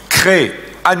qui crée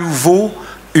à nouveau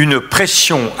une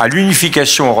pression à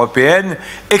l'unification européenne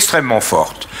extrêmement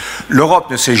forte. L'Europe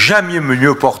ne s'est jamais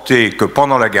mieux portée que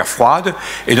pendant la guerre froide,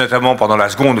 et notamment pendant la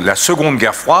seconde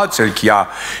guerre froide, celle qui a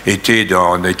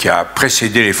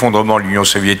précédé l'effondrement de l'Union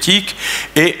soviétique,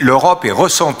 et l'Europe est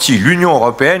ressentie, l'Union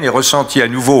européenne est ressentie à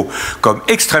nouveau comme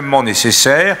extrêmement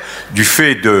nécessaire du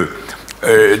fait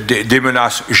des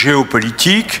menaces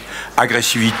géopolitiques,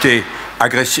 agressivité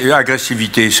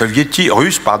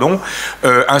russe,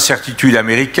 incertitude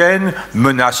américaine,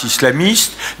 menaces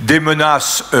islamistes, des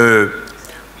menaces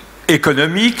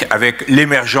économiques avec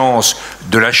l'émergence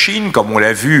de la Chine, comme on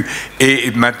l'a vu,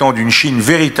 et maintenant d'une Chine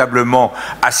véritablement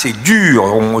assez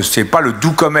dure. C'est pas le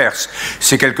doux commerce,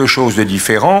 c'est quelque chose de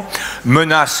différent.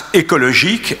 Menaces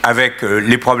écologiques avec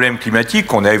les problèmes climatiques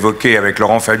qu'on a évoqués avec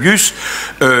Laurent Fabius,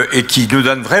 et qui nous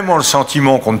donnent vraiment le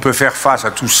sentiment qu'on ne peut faire face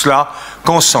à tout cela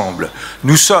qu'ensemble.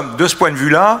 Nous sommes, de ce point de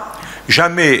vue-là,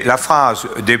 jamais la phrase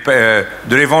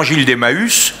de l'évangile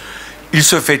d'Emmaüs, il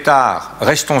se fait tard,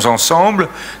 restons ensemble,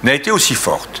 n'a été aussi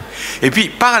forte. Et puis,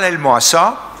 parallèlement à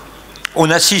ça, on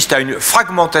assiste à une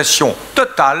fragmentation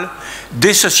totale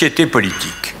des sociétés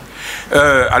politiques.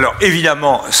 Alors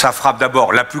évidemment, ça frappe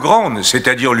d'abord la plus grande,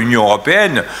 c'est-à-dire l'Union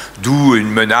européenne, d'où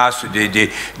une menace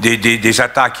des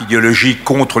attaques idéologiques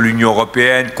contre l'Union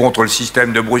européenne, contre le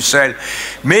système de Bruxelles.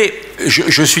 Mais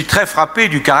je suis très frappé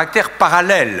du caractère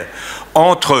parallèle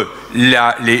entre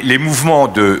les mouvements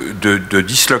de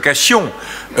dislocation,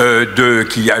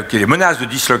 les menaces de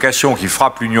dislocation qui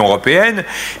frappent l'Union européenne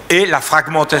et la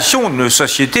fragmentation de nos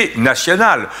sociétés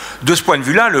nationales. De ce point de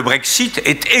vue-là, le Brexit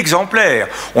est exemplaire.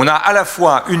 On a à la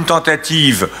fois une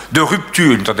tentative de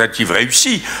rupture, une tentative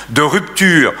réussie, de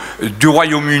rupture du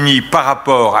Royaume-Uni par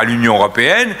rapport à l'Union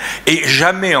européenne, et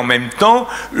jamais en même temps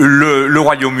le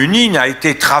Royaume-Uni n'a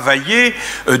été travaillé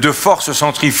de forces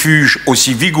centrifuges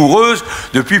aussi vigoureuses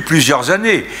depuis plusieurs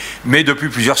années, mais depuis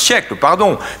plusieurs siècles,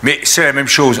 pardon. Mais c'est la même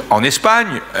chose en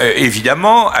Espagne,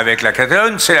 évidemment, avec la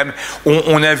Catalogne.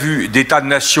 On a vu des tas de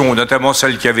nations, notamment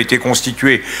celles qui avaient été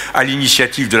constituées à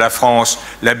l'initiative de la France,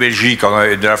 la Belgique,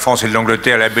 de la France et de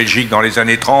l'Angleterre, la Belgique dans les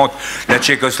années 30, la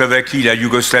Tchécoslovaquie, la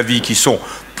Yougoslavie, qui sont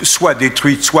soit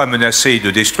détruites, soit menacées de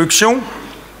destruction.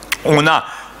 On a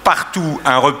partout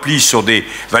un repli sur des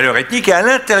valeurs ethniques, et à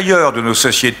l'intérieur de nos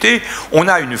sociétés, on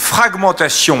a une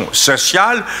fragmentation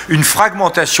sociale, une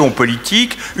fragmentation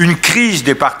politique, une crise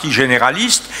des partis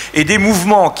généralistes et des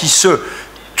mouvements qui se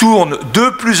tourne de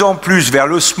plus en plus vers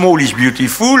le small is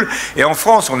beautiful, et en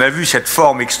France on a vu cette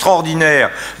forme extraordinaire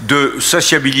de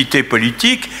sociabilité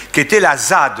politique qui était la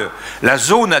ZAD, la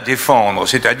zone à défendre,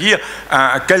 c'est-à-dire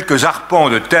quelques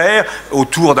arpents de terre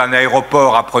autour d'un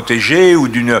aéroport à protéger ou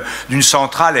d'une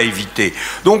centrale à éviter.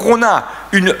 Donc on a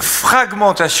une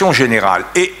fragmentation générale,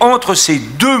 et entre ces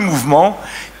deux mouvements,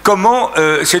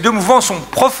 ces deux mouvements sont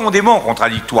profondément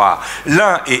contradictoires.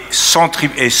 L'un est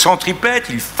centripète,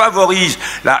 il favorise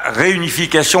la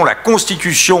réunification, la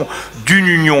constitution d'une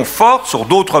union forte, sur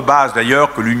d'autres bases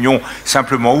d'ailleurs que l'union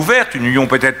simplement ouverte, une union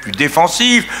peut-être plus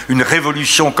défensive, une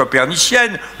révolution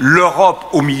copernicienne, l'Europe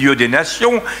au milieu des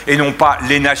nations, et non pas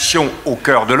les nations au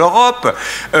cœur de l'Europe.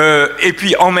 Et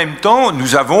puis en même temps,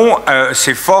 nous avons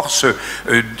ces forces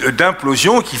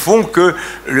d'implosion qui font que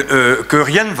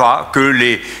rien ne va, que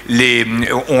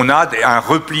on a un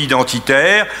repli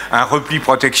identitaire, un repli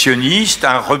protectionniste,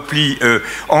 un repli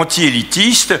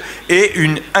anti-élitiste et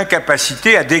une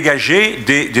incapacité à dégager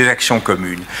des actions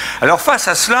communes. Alors face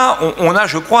à cela, on a,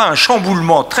 je crois, un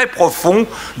chamboulement très profond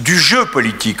du jeu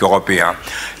politique européen.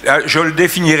 Je le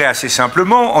définirai assez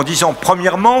simplement en disant,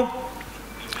 premièrement,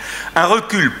 un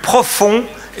recul profond.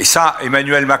 Et ça,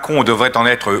 Emmanuel Macron devrait en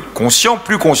être conscient,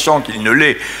 plus conscient qu'il ne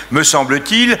l'est, me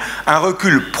semble-t-il, un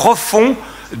recul profond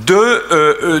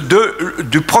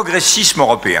du progressisme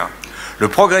européen. Le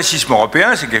progressisme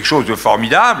européen, c'est quelque chose de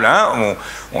formidable. Hein.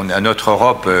 On a notre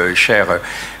Europe, cher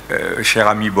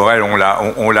ami Borrell,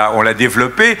 on l'a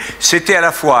développé. C'était à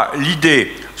la fois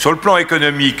l'idée, sur le plan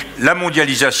économique, la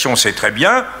mondialisation, c'est très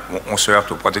bien, on se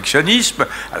heurte au protectionnisme.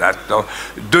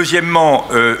 Deuxièmement,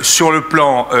 sur le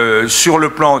plan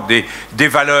des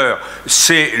valeurs,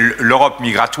 c'est l'Europe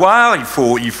migratoire,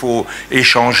 il faut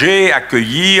échanger,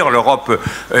 accueillir l'Europe.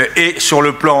 Et sur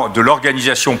le plan de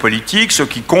l'organisation politique, ce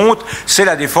qui compte, c'est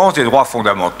la défense des droits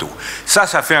fondamentaux. Ça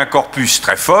fait un corpus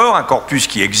très fort, un corpus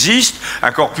qui existe,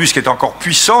 un corpus qui est encore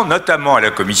puissant, notamment à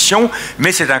la Commission,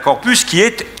 mais c'est un corpus qui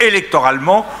est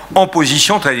électoralement en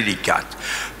position très délicate.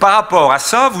 Par rapport à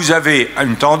ça, vous avez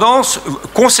une tendance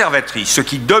conservatrice. Ce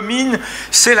qui domine,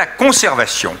 c'est la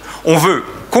conservation. On veut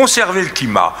conserver le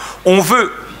climat, on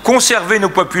veut conserver nos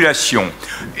populations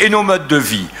et nos modes de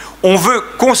vie, on veut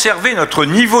conserver notre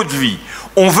niveau de vie,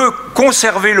 on veut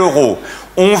conserver l'euro,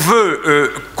 on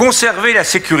veut conserver la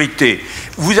sécurité.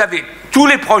 Vous avez tous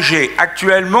les projets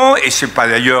actuellement, et ce n'est pas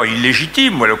d'ailleurs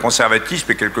illégitime, moi le conservatisme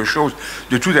est quelque chose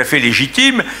de tout à fait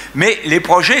légitime, mais les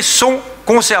projets sont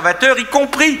conservateurs, y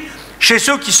compris chez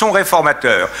ceux qui sont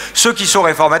réformateurs. Ceux qui sont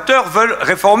réformateurs veulent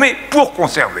réformer pour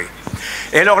conserver.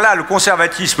 Et alors là, le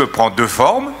conservatisme prend deux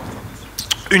formes.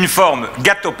 Une forme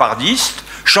gâteaupardiste,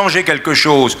 changer quelque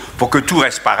chose pour que tout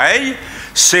reste pareil.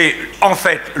 C'est en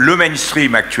fait le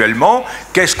mainstream actuellement.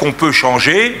 Qu'est-ce qu'on peut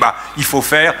changer? Il faut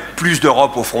faire plus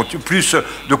d'Europe aux frontières, plus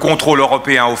de contrôle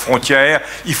européen aux frontières,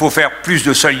 il faut faire plus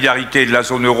de solidarité de la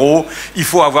zone euro, il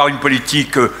faut avoir une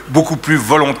politique beaucoup plus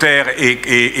volontaire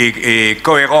et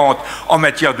cohérente en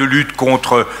matière de lutte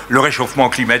contre le réchauffement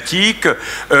climatique,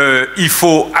 il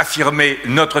faut affirmer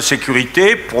notre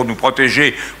sécurité pour nous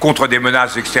protéger contre des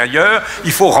menaces extérieures,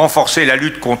 il faut renforcer la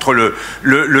lutte contre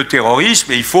le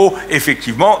terrorisme et il faut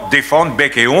effectivement défendre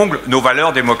bec et ongle nos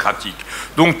valeurs démocratiques.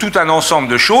 Donc tout un ensemble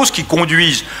de choses qui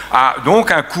conduisent à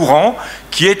donc un courant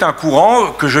qui est un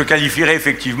courant que je qualifierais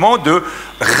effectivement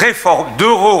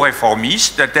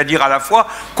d'euro-réformiste, c'est-à-dire à la fois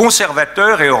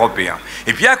conservateur et européen.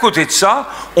 Et puis à côté de ça,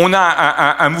 on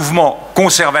a un mouvement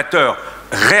conservateur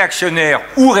réactionnaire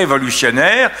ou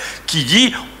révolutionnaire qui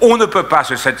dit on ne peut pas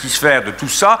se satisfaire de tout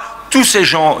ça, tous ces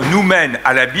gens nous mènent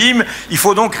à l'abîme, il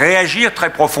faut donc réagir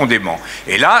très profondément.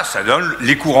 Et là, ça donne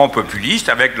les courants populistes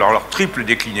avec leur triple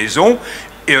déclinaison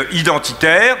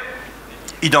identitaire,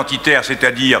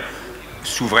 c'est-à-dire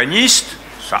souverainiste,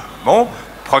 ça, bon,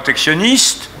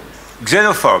 protectionniste,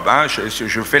 xénophobe, hein,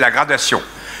 je fais la gradation.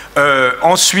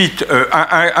 Ensuite,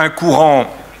 un courant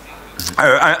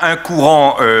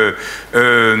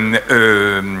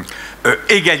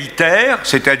égalitaire,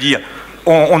 c'est-à-dire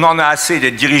on en a assez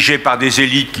d'être dirigé par des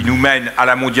élites qui nous mènent à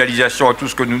la mondialisation, à tout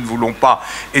ce que nous ne voulons pas,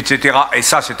 etc. Et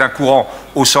ça, c'est un courant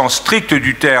au sens strict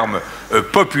du terme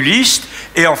populiste.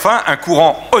 Et enfin, un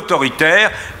courant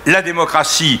autoritaire. La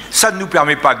démocratie, ça ne nous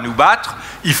permet pas de nous battre.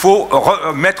 Il faut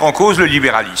mettre en cause le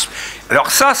libéralisme. Alors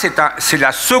ça, c'est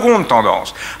la seconde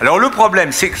tendance. Alors le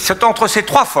problème, c'est que c'est entre ces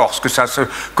trois forces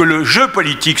que le jeu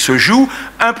politique se joue.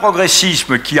 Un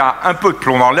progressisme qui a un peu de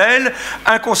plomb dans l'aile,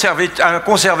 un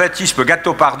conservatisme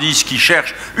gâteaupardiste qui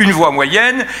cherche une voie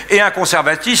moyenne, et un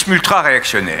conservatisme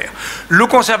ultra-réactionnaire. Le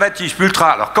conservatisme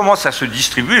ultra, alors comment ça se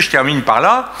distribue, je termine par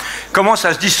là, comment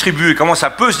ça se distribue, comment ça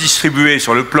peut se distribuer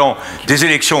sur le plan des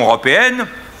élections européennes.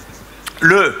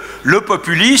 Le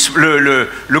populisme,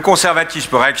 le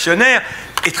conservatisme réactionnaire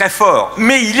est très fort,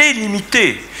 mais il est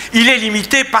limité. Il est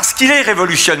limité parce qu'il est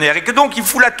révolutionnaire et que donc il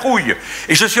fout la trouille.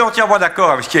 Et je suis entièrement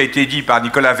d'accord avec ce qui a été dit par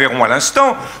Nicolas Véron à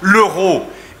l'instant.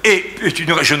 L'euro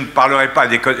je ne parlerai pas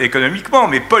économiquement,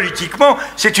 mais politiquement,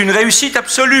 c'est une réussite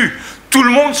absolue. Tout le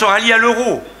monde se rallie à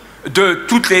l'euro. De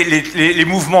tous les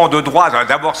mouvements de droite,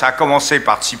 d'abord ça a commencé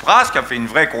par Tsipras qui a fait une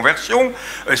vraie conversion,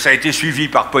 ça a été suivi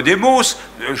par Podemos,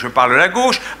 je parle de la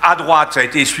gauche, à droite ça a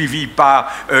été suivi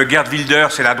par Geert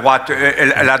Wilders, c'est la droite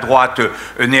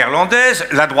néerlandaise,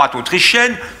 la droite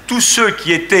autrichienne, tous ceux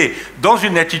qui étaient dans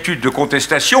une attitude de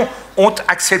contestation ont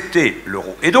accepté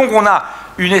l'euro. Et donc on a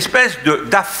une espèce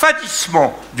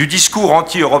d'affadissement du discours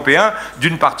anti-européen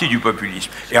d'une partie du populisme.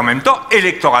 Et en même temps,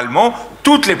 électoralement,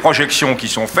 toutes les projections qui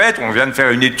sont faites, on vient de faire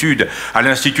une étude à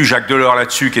l'Institut Jacques Delors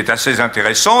là-dessus qui est assez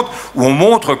intéressante, où on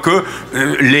montre que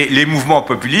les mouvements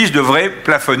populistes devraient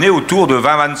plafonner autour de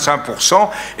 20-25%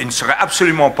 et ne seraient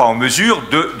absolument pas en mesure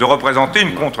de représenter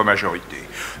une contre-majorité.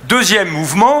 Deuxième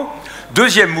mouvement,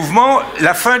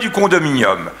 la fin du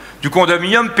condominium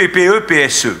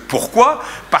PPE-PSE. Pourquoi?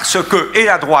 Parce que et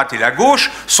la droite et la gauche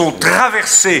sont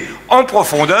traversées en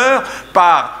profondeur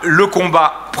par le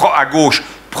combat à gauche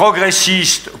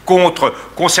progressiste contre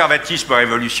conservatisme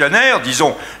révolutionnaire,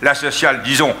 disons la sociale,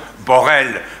 disons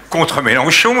Borrell contre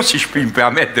Mélenchon, si je puis me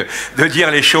permettre de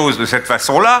dire les choses de cette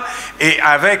façon-là, et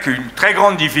avec une très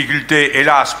grande difficulté,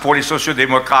 hélas, pour les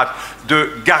sociodémocrates,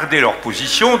 de garder leur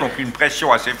position, donc une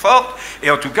pression assez forte, et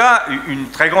en tout cas,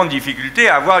 une très grande difficulté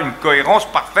à avoir une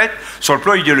cohérence parfaite sur le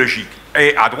plan idéologique.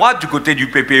 Et à droite, du côté du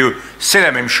PPE, c'est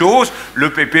la même chose. Le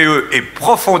PPE est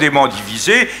profondément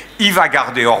divisé. Il va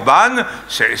garder Orban,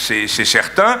 c'est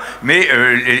certain, mais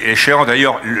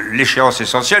l'échéance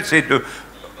essentielle, c'est de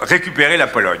récupérer la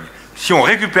Pologne. Si on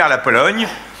récupère la Pologne,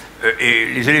 et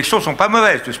les élections ne sont pas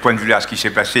mauvaises de ce point de vue-là, ce qui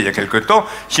s'est passé il y a quelque temps,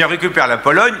 si on récupère la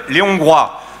Pologne, les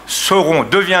Hongrois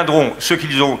deviendront ce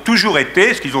qu'ils ont toujours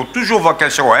été, ce qu'ils ont toujours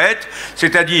vocation à être,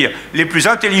 c'est-à-dire les plus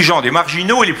intelligents des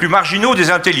marginaux et les plus marginaux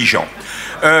des intelligents.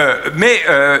 Mais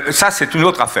ça, c'est une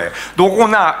autre affaire. Donc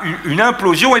on a une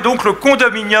implosion et donc le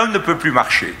condominium ne peut plus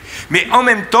marcher. Mais en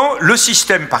même temps, le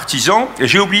système partisan, et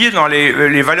j'ai oublié dans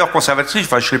les valeurs conservatrices,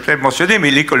 enfin je l'ai peut-être mentionné,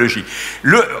 mais l'écologie.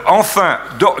 Enfin,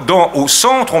 au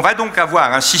centre, on va donc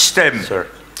avoir un système...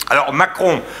 Alors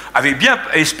Macron avait bien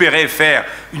espéré faire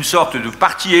une sorte de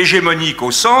parti hégémonique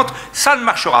au centre, ça ne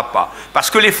marchera pas, parce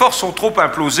que les forces sont trop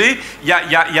implosées, il y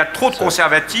a trop de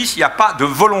conservatisme, il n'y a pas de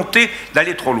volonté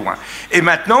d'aller trop loin. Et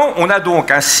maintenant, on a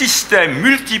donc un système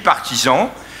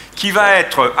multipartisan qui va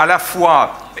être à la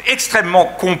fois extrêmement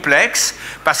complexe,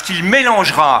 parce qu'il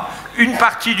mélangera une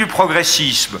partie du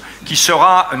progressisme qui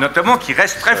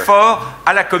reste très fort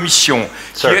à la Commission,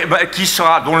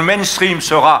 dont le mainstream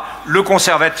sera le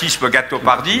conservatisme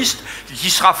gâteaupardiste, qui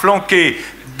sera flanqué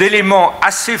d'éléments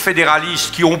assez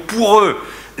fédéralistes qui ont pour eux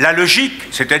la logique,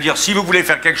 c'est-à-dire si vous voulez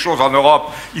faire quelque chose en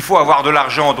Europe, il faut avoir de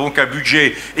l'argent, donc un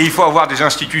budget, et il faut avoir des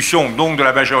institutions, donc de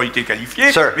la majorité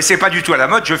qualifiée, Sir. mais c'est pas du tout à la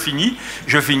mode, je finis,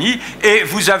 et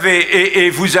vous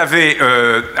avez,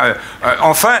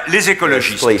 enfin les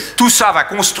écologistes. Yes, tout ça va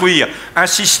construire un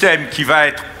système qui va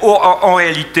être en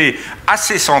réalité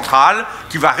assez central,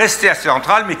 qui va rester assez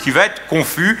central, mais qui va être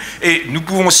confus, et nous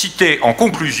pouvons citer en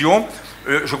conclusion,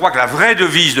 je crois que la vraie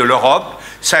devise de l'Europe,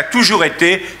 ça a toujours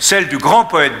été celle du grand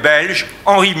poète belge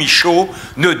Henri Michaud,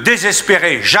 ne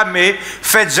désespérez jamais,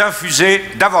 faites infuser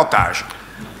davantage.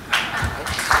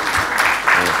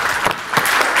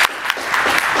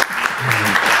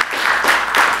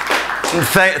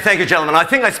 Thank you, gentlemen. I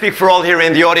think I speak for all here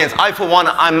in the audience. I, for one,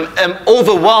 am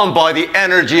overwhelmed by the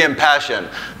energy and passion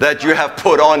that you have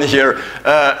put on here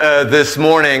this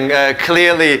morning.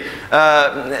 Clearly,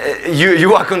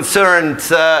 you are concerned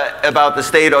about the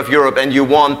state of Europe, and you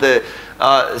want the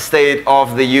state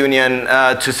of the Union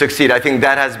to succeed. I think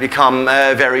that has become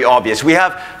very obvious. We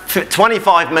have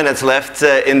 25 minutes left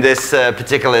in this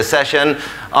particular session.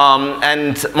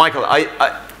 And Michael, are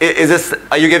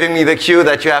you giving me the cue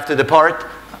that you have to depart?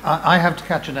 I have to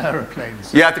catch an aeroplane.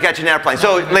 So. You have to catch an airplane.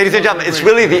 So, ladies and gentlemen, it's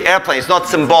really the airplane. It's not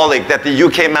symbolic that the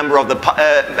UK member of the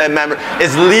member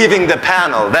is leaving the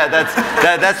panel.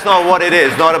 That's not what it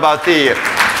is. Not about the.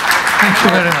 Thank you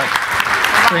very much.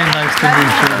 Very nice to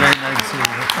meet you. Very nice to meet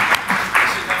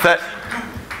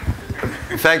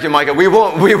you. Thank you, Michael. We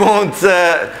won't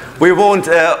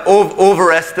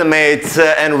overestimate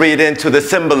and read into the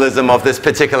symbolism of this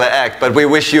particular act, but we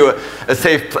wish you a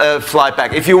safe flight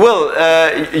back. If you will,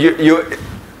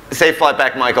 safe flight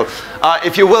back, Michael.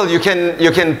 If you will, you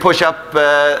can push up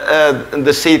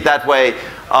the seat that way.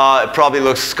 It probably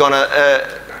looks a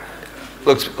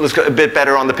bit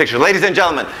better on the picture. Ladies and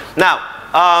gentlemen, now.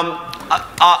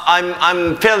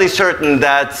 I'm fairly certain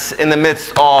that in the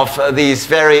midst of these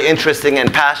very interesting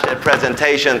and passionate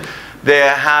presentations,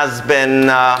 there has been,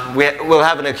 we'll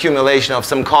have an accumulation of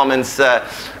some comments,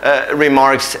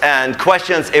 remarks, and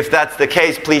questions. If that's the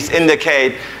case, please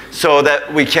indicate so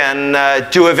that we can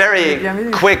do a very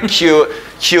quick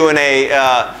Q&A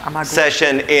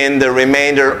session in the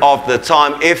remainder of the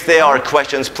time. If there are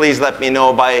questions, please let me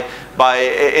know by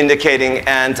indicating,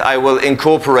 and I will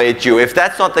incorporate you. If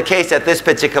that's not the case at this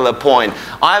particular point,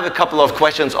 I have a couple of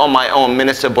questions on my own,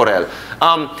 Minister Borrell.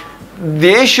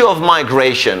 The issue of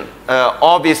migration,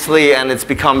 obviously, and it's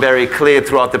become very clear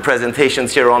throughout the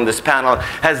presentations here on this panel,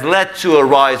 has led to a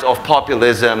rise of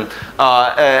populism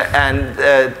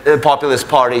and populist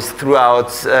parties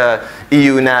throughout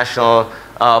EU national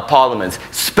parliaments.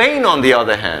 Spain, on the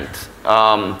other hand,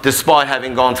 despite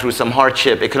having gone through some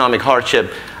hardship, economic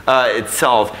hardship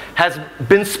itself, has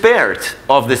been spared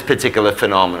of this particular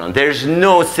phenomenon. There's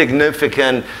no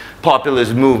significant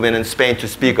populist movement in Spain to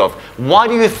speak of. Why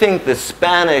do you think the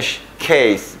Spanish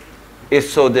case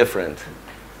is so different?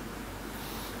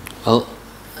 Well,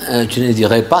 je ne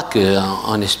dirais pas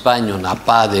qu'en Espagne, on n'a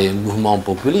pas de mouvements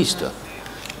populistes.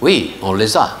 Oui, on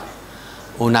les a.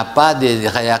 On n'a pas de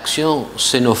réactions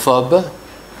xénophobes,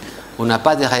 on n'a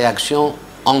pas de réactions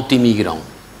anti-migrants.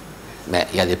 Mais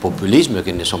il y a des populismes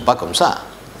qui ne sont pas comme ça.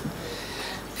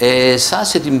 Et ça,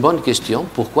 c'est une bonne question.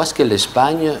 Pourquoi est-ce que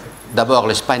l'Espagne... D'abord,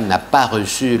 l'Espagne n'a pas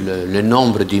reçu le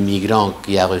nombre d'immigrants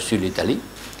qu'a reçu l'Italie.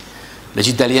 Les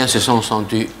Italiens se sont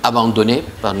sentis abandonnés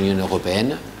par l'Union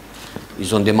européenne.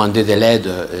 Ils ont demandé de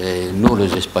l'aide et nous,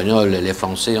 les Espagnols et les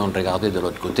Français, ont regardé de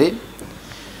l'autre côté.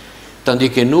 Tandis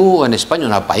que nous, en Espagne, on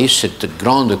n'a pas eu cette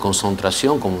grande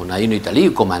concentration comme on a eu en Italie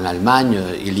ou comme en Allemagne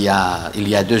il y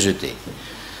a 2 étés.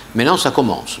 Maintenant, ça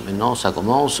commence.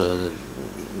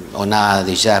 On a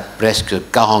déjà presque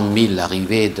 40 000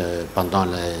 arrivées pendant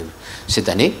cette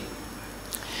année.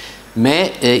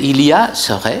 Mais il y a,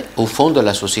 c'est vrai, au fond de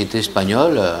la société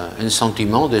espagnole, un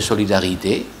sentiment de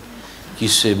solidarité qui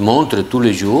se montre tous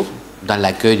les jours dans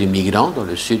l'accueil des migrants dans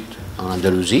le sud, en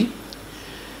Andalousie.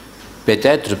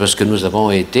 Peut-être parce que nous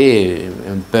avons été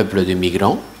un peuple de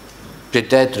migrants,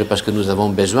 peut-être parce que nous avons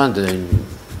besoin d'une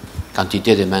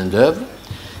quantité de main-d'œuvre,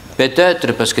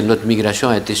 peut-être parce que notre migration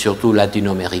a été surtout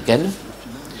latino-américaine,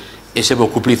 et c'est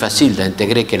beaucoup plus facile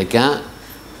d'intégrer quelqu'un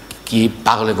qui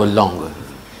parle votre langue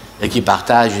et qui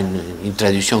partage une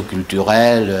tradition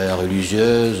culturelle,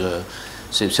 religieuse.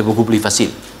 C'est beaucoup plus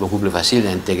facile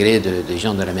d'intégrer des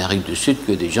gens de l'Amérique du Sud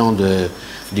que des gens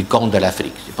du corne de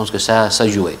l'Afrique. Je pense que ça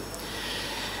jouait.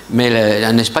 Mais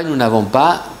en Espagne, nous n'avons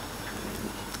pas,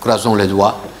 croisons les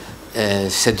doigts,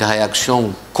 cette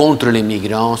réaction contre les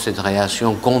migrants, cette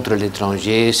réaction contre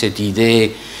l'étranger, cette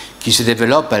idée qui se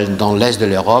développe dans l'Est de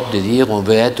l'Europe de dire on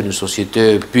veut être une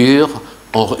société pure,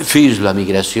 on refuse la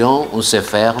migration, on se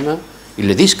ferme Ils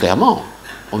le disent clairement.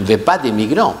 On ne veut pas des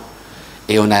migrants.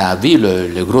 Et on a vu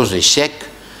le gros échec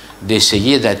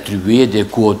d'essayer d'attribuer des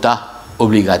quotas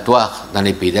obligatoires dans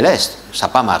les pays de l'Est. Ça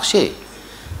n'a pas marché.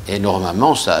 Et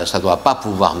normalement, ça ne doit pas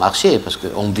pouvoir marcher parce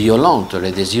qu'on violente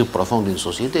les désirs profonds d'une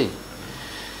société.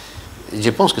 Je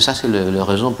pense que ça, c'est la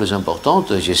raison plus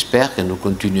importante. J'espère que nous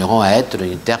continuerons à être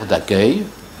une terre d'accueil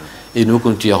et nous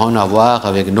continuerons à avoir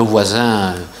avec nos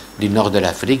voisins du nord de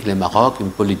l'Afrique, le Maroc,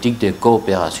 une politique de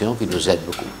coopération qui nous aide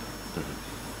beaucoup.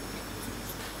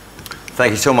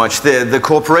 Thank you so much. The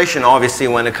cooperation, obviously,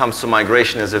 when it comes to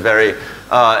migration is a very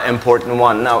important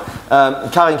one. Now,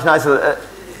 Karin, Kneissl,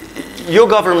 your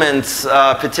government,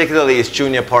 particularly its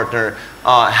junior partner,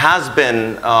 has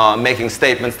been making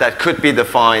statements that could be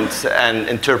defined and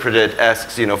interpreted as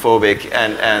xenophobic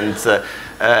and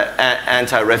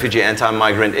anti-refugee,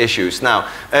 anti-migrant issues. Now,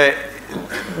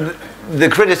 the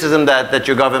criticism that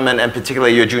your government and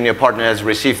particularly your junior partner has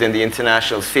received in the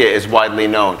international sphere is widely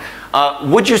known.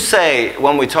 Would you say,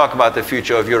 when we talk about the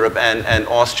future of Europe and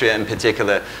Austria in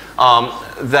particular,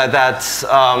 that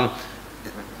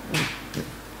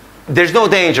there's no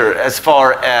danger as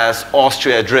far as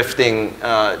Austria drifting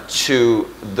to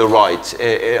the right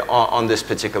on this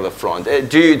particular front?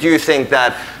 Do you think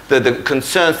that the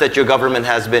concerns that your government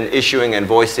has been issuing and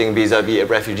voicing vis-à-vis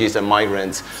refugees and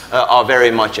migrants are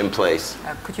very much in place?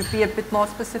 Could you be a bit more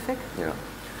specific? Yeah.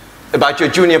 About your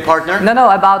junior partner? No,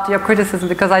 about your criticism,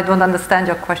 because I don't understand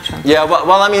your question. Yeah,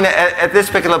 well I mean, at this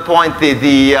particular point,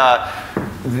 the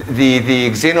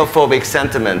xenophobic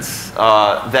sentiments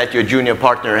that your junior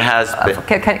partner has been...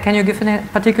 Can you give a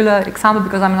particular example?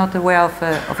 Because I'm not aware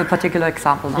of a particular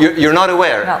example. No. You're not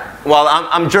aware? No. Well,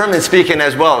 I'm German speaking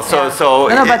as well, so... Yeah. so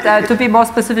no, but to be more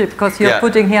specific, because you're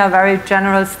putting here a very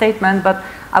general statement, but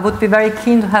I would be very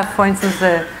keen to have, for instance,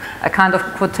 a kind of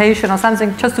quotation or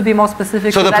something, just to be more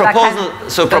specific, so that I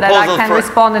can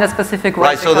respond in a specific way.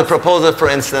 Right, so the proposal, for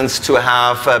instance, to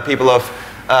have people of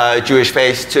Jewish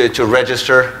faith to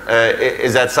register,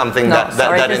 is that something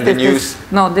that in the news?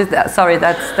 Sorry,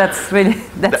 that's really,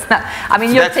 that's not, I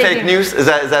mean, you're taking... That's fake news? Is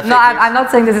that fake news? I'm not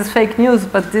saying this is fake news,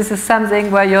 but this is something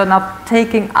where you're not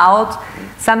taking out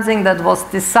something that was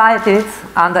decided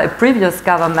under a previous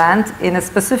government in a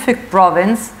specific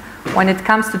province when it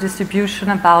comes to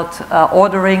distribution about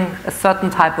ordering a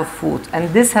certain type of food. And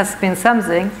this has been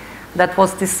something that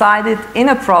was decided in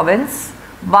a province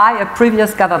by a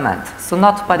previous government, so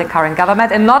not by the current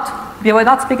government, and we were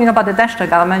not speaking about the national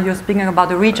government, you're speaking about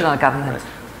the regional government.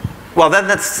 Well, then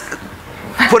let's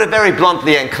put it very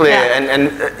bluntly and clear,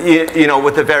 and you know,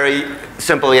 with a very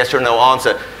simple yes or no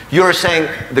answer. You're saying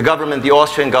the government, the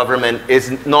Austrian government,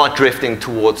 is not drifting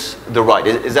towards the right.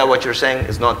 Is that what you're saying?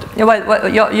 Is not? Yeah, well,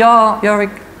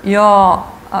 your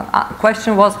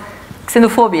question was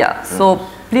xenophobia. So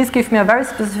please give me a very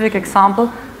specific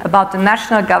example about the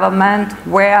national government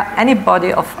where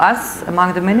anybody of us,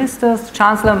 among the ministers,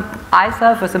 Chancellor,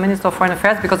 myself as the Minister of Foreign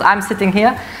Affairs, because I'm sitting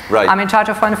here, I'm in charge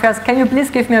of Foreign Affairs. Can you please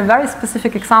give me a very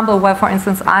specific example where, for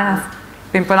instance, I have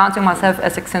been pronouncing myself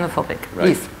as xenophobic?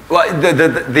 Please. Well,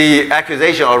 the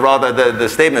accusation, or rather the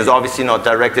statement, is obviously not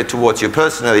directed towards you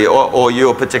personally or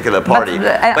your particular party.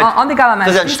 But on the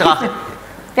government.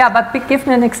 Yeah, but give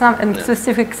me a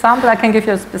specific example, I can give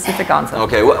you a specific answer.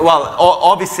 Okay, well,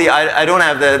 obviously I don't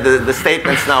have the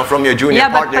statements now from your junior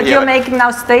partner. But you're making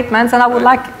now statements, and I would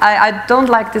I don't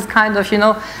like this kind of,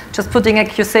 just putting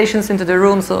accusations into the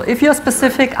room. So if you're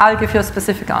specific, I'll give you a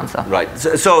specific answer. Right,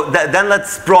 so then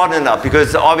let's broaden it up,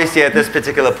 because obviously at this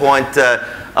particular point,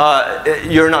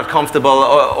 you're not comfortable.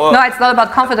 No, it's not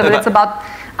about comfortable, it's about...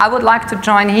 I would like to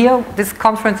join here. This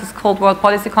conference is called World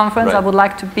Policy Conference. Right. I would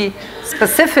like to be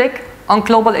specific on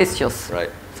global issues.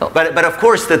 Right. So. But of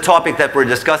course, the topic that we're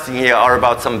discussing here are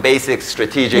about some basic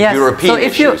strategic European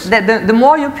issues. So if the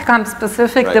more you become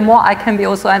specific, the more I can be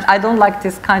also. And I don't like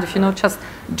this kind of, just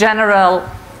general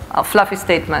fluffy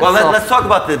statements. Well, let's talk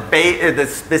about the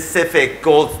specific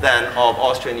goals then of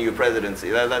Austrian EU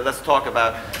presidency. Let's talk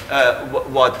about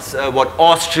what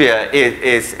Austria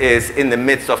is in the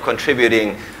midst of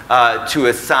contributing to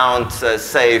a sound,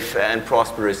 safe, and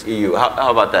prosperous EU.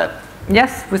 How about that?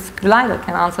 Yes, with delight I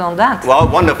can answer on that. Well,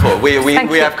 wonderful. We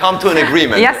have come to an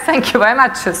agreement. Yes, thank you very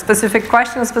much. A specific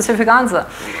question, a specific answer.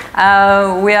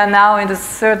 We are now in the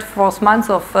third, fourth month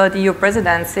of the EU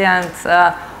presidency, and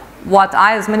what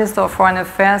I, as Minister of Foreign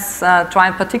Affairs, try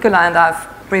in particular, and I've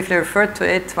briefly referred to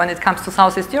it when it comes to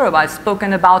Southeast Europe. I've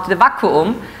spoken about the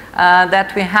vacuum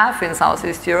that we have in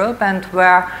Southeast Europe, and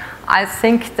where I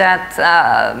think that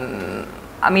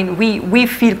I mean, we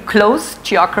feel close.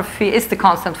 Geography is the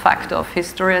constant factor of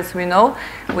history, as we know.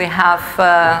 We have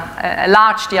a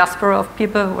large diaspora of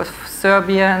people with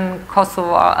Serbian,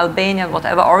 Kosovo, Albanian,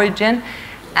 whatever origin.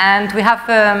 And we have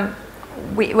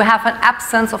an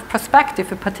absence of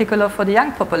perspective, in particular for the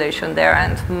young population there.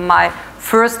 And my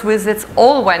first visits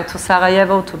all went to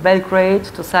Sarajevo, to Belgrade,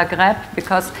 to Zagreb,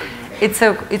 because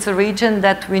it's a region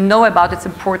that we know about its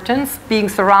importance, being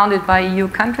surrounded by EU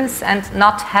countries and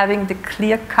not having the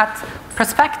clear-cut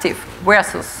perspective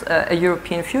versus a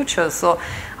European future. So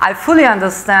I fully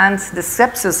understand the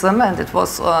skepticism, and it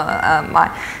was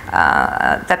my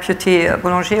Deputy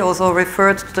Bourlanges also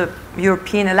referred to the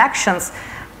European elections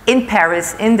in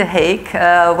Paris, in The Hague.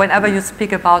 Whenever you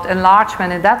speak about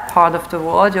enlargement in that part of the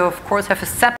world, you of course have a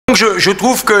separate. Je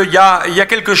trouve qu'il y a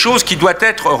quelque chose qui doit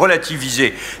être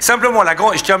relativisé. Simplement,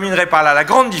 je terminerai par là. La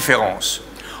grande différence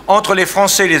entre les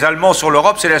Français et les Allemands sur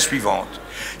l'Europe, c'est la suivante.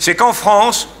 C'est qu'en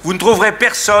France, vous ne trouverez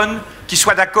personne qui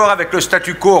soit d'accord avec le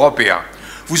statu quo européen.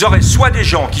 Vous aurez soit des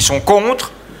gens qui sont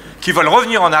contre, qui veulent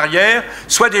revenir en arrière,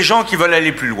 soit des gens qui veulent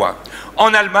aller plus loin.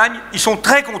 En Allemagne, ils sont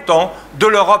très contents de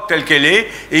l'Europe telle qu'elle est,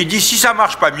 et ils disent si ça ne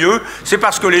marche pas mieux, c'est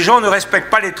parce que les gens ne respectent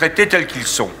pas les traités tels qu'ils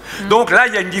sont. Donc là,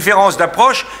 il y a une différence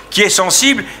d'approche qui est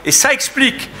sensible, et ça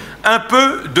explique un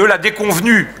peu de la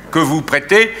déconvenue que vous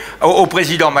prêtez au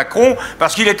président Macron,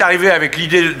 parce qu'il est arrivé avec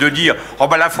l'idée de dire « Oh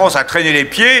ben la France a traîné les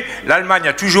pieds, l'Allemagne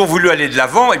a toujours voulu aller de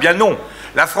l'avant », eh bien non.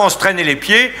 La France traînait les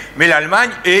pieds, mais l'Allemagne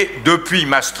est, depuis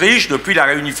Maastricht, depuis la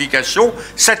réunification,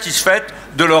 satisfaite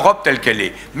de l'Europe telle qu'elle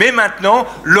est. Mais maintenant,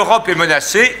 l'Europe est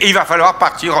menacée et il va falloir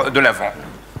partir de l'avant.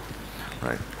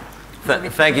 Right.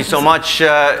 Thank you so much.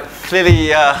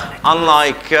 Clearly,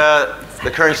 unlike the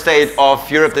current state of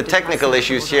Europe, the technical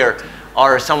issues here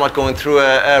are somewhat going through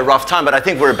a rough time, but I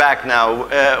think we're back now.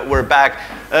 We're back.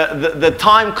 The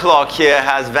time clock here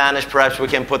has vanished. Perhaps we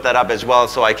can put that up as well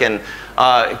so I can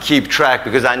keep track,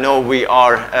 because I know we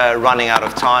are running out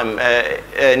of time.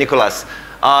 Nicolas,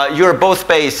 you're both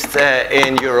based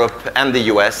in Europe and the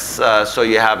US, so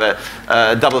you have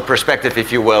a double perspective,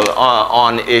 if you will,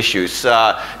 on issues.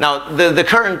 Now, the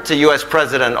current US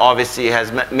president obviously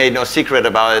has made no secret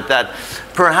about it, that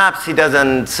perhaps he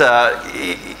doesn't,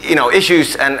 you know,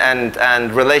 issues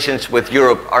and relations with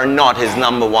Europe are not his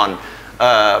 #1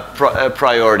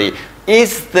 priority.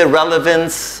 Is the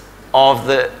relevance of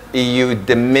the EU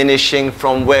diminishing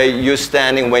from where you're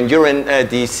standing when you're in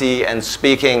DC and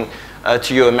speaking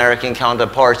to your American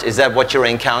counterparts? Is that what you're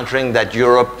encountering, that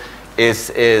Europe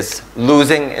is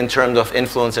losing in terms of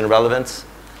influence and relevance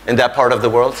in that part of the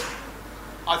world?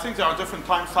 I think there are different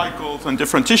time cycles and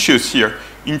different issues here.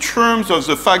 In terms of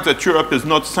the fact that Europe is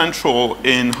not central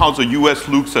in how the US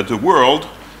looks at the world,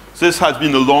 this has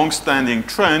been a long-standing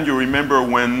trend. You remember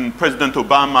when President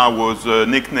Obama was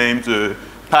nicknamed the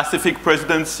Pacific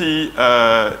presidency,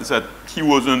 that he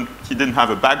didn't have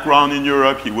a background in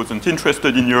Europe, he wasn't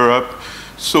interested in Europe.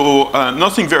 So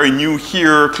nothing very new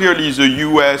here. Clearly the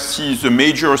US sees the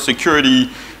major security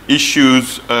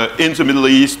issues in the Middle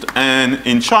East and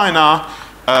in China.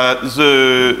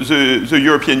 The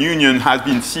European Union has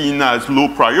been seen as low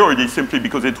priority simply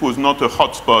because it was not a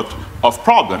hotspot of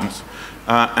problems.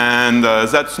 And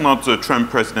that's not the Trump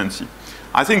presidency.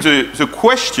 I think the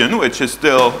question, which is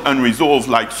still unresolved,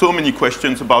 like so many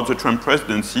questions about the Trump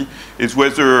presidency, is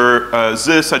whether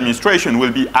this administration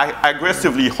will be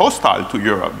aggressively hostile to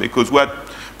Europe. Because what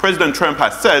President Trump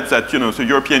has said, that, you know, the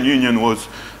European Union was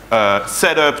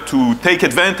set up to take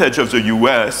advantage of the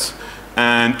US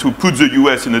and to put the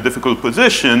US in a difficult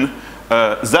position,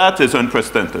 that is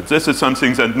unprecedented. This is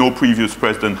something that no previous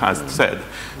president has said.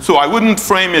 So I wouldn't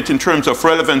frame it in terms of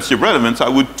relevance, irrelevance. I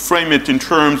would frame it in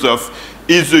terms of,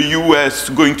 is the US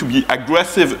going to be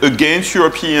aggressive against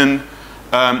European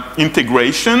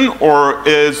integration, or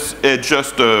is it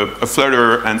just a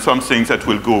flutter and something that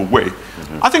will go away?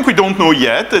 I think we don't know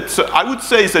yet. I would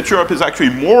say that Europe is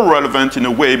actually more relevant in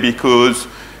a way because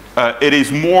it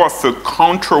is more of a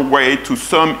counterweight to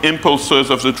some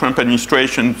impulses of the Trump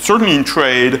administration, certainly in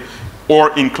trade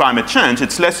or in climate change.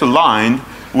 It's less aligned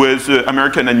with the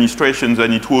American administration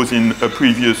than it was in a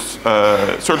previous,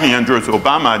 certainly under the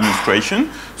Obama administration.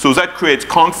 So that creates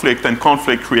conflict, and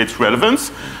conflict creates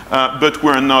relevance. But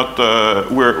we're not,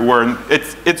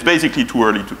 it's basically too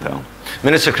early to tell.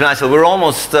 Minister Kneissl, we're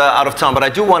almost out of time, but I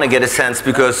do want to get a sense,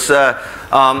 because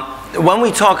when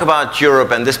we talk about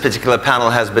Europe, and this particular panel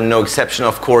has been no exception,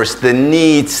 of course, the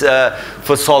need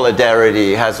for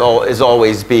solidarity is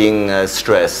always being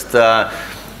stressed.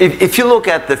 If you look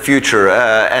at the future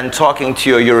and talking to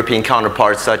your European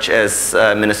counterparts, such as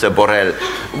Minister Borrell,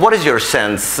 what is your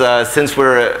sense, since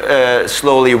we're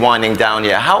slowly winding down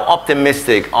here, how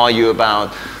optimistic are you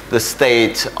about the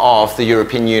state of the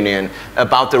European Union,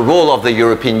 about the role of the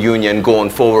European Union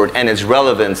going forward and its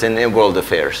relevance in world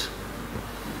affairs?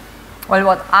 Well,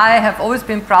 what I have always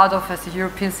been proud of as a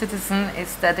European citizen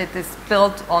is that it is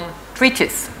built on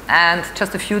treaties. And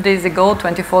just a few days ago,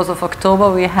 24th of October,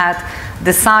 we had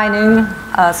the signing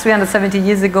 370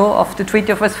 years ago of the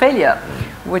Treaty of Westphalia,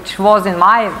 which was, in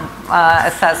my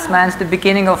assessment, the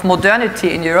beginning of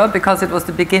modernity in Europe, because it was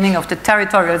the beginning of the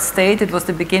territorial state, it was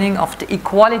the beginning of the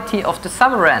equality of the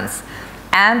sovereigns,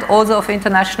 and also of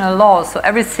international law. So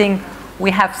everything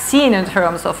we have seen in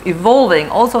terms of evolving,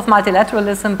 also of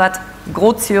multilateralism, but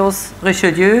Grotius,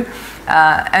 Richelieu,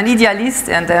 an idealist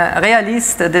and a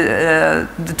realist,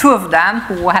 the two of them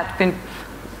who had been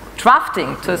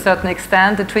drafting to a certain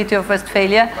extent the Treaty of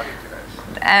Westphalia,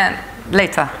 and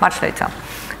later, much later.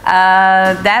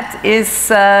 That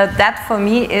for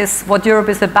me is what Europe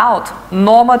is about,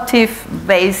 normative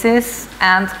basis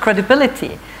and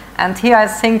credibility. And here I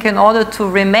think in order to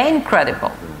remain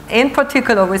credible, in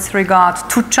particular with regard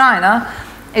to China,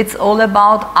 it's all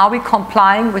about, are we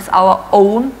complying with our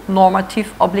own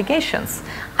normative obligations?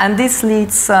 And this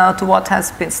leads to what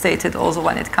has been stated also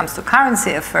when it comes to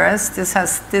currency affairs.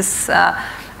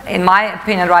 In my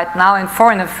opinion right now in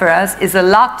foreign affairs, is a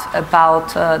lot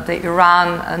about the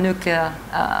Iran nuclear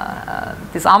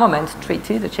disarmament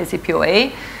treaty, the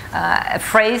JCPOA. A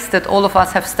phrase that all of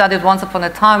us have studied once upon a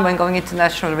time when going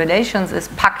international relations is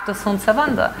pacta sunt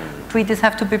servanda. Treaties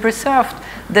have to be preserved.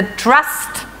 The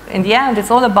trust, in the end,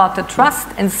 it's all about the trust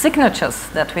and signatures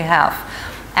that we have.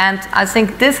 And I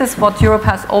think this is what Europe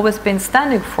has always been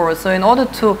standing for. So in order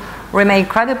to remain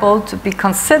credible, to be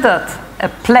considered a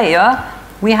player,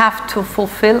 we have to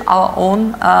fulfill our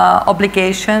own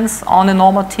obligations on a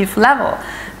normative level.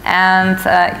 And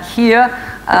here,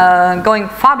 going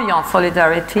far beyond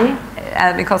solidarity,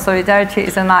 because solidarity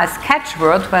is a nice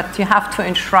catchword, but you have to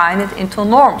enshrine it into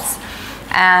norms.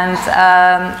 And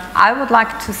I would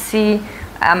like to see,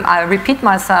 I repeat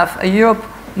myself, a Europe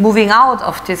moving out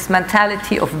of this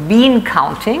mentality of bean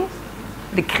counting,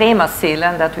 the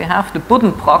Krämerzählen that we have, the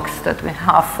Buddenbrocks that we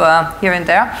have here and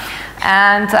there,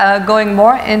 and going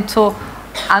more into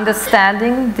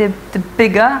understanding the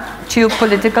bigger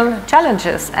geopolitical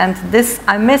challenges. And this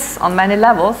I miss on many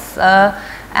levels.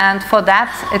 And for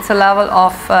that, it's a level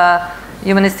of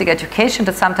humanistic education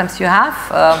that sometimes you have,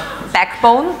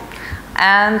 backbone,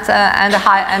 and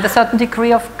a certain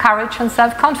degree of courage and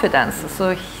self-confidence.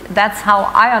 So that's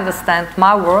how I understand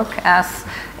my work as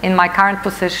in my current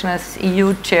position as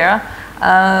EU chair.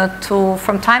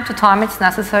 From time to time, it's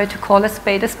necessary to call a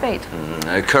spade a spade.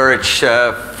 Courage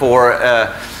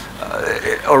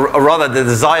or rather the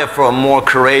desire for a more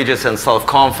courageous and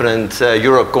self-confident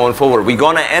Europe going forward. We're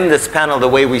going to end this panel the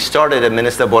way we started it,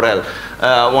 Minister Borrell.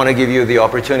 I want to give you the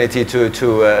opportunity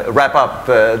to wrap up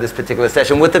this particular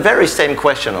session with the very same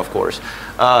question, of course,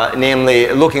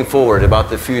 namely looking forward about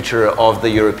the future of the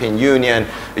European Union,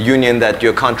 a union that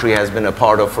your country has been a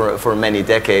part of for many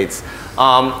decades.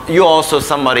 You're also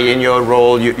somebody in your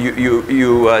role,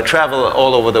 you travel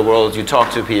all over the world, you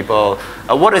talk to people.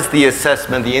 What is the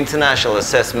assessment, the international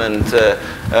assessment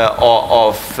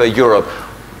of Europe?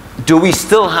 Do we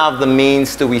still have the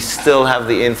means, do we still have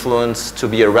the influence to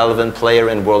be a relevant player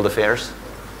in world affairs?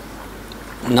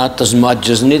 Not as much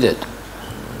as needed.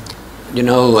 You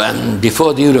know,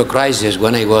 before the Euro crisis,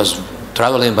 when I was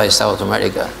traveling by South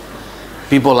America,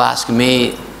 people asked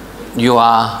me, you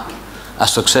are a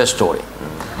success story.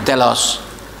 Tell us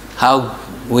how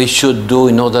we should do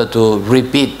in order to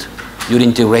repeat your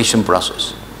integration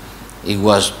process. It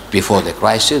was before the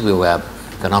crisis, we were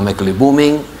economically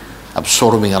booming,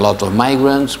 absorbing a lot of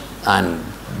migrants, and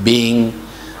being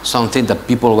something that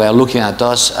people were looking at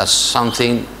us as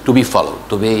something to be followed,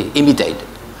 to be imitated.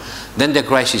 Then the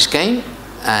crisis came,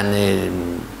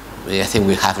 and I think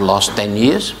we have lost 10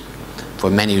 years for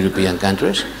many European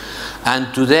countries.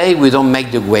 And today we don't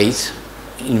make the weight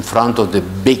in front of the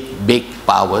big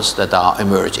powers that are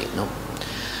emerging. No?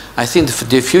 I think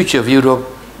the future of Europe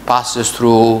passes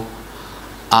through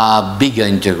a bigger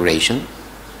integration,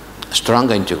 a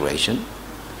stronger integration,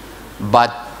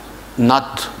 but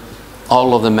not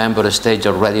all of the member states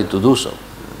are ready to do so.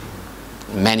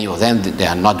 Many of them, they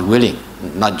are not willing,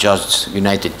 not just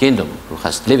United Kingdom,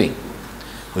 who's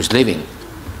leaving.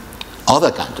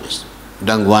 Other countries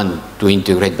don't want to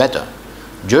integrate better.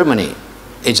 Germany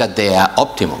is at their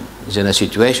optimum. It's in a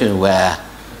situation where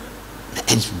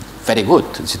it's very good,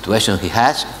 the situation he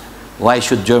has. Why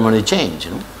should Germany change?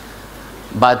 You know?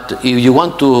 But if you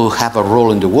want to have a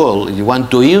role in the world, if you want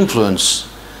to influence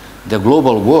the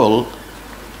global world,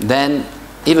 then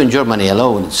even Germany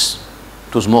alone is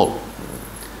too small.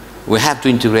 We have to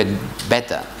integrate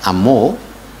better and more,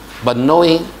 but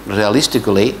knowing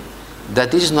realistically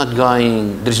that this is not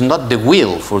going, there is not the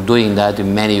will for doing that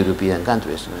in many European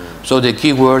countries. So the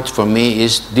key word for me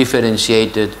is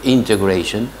differentiated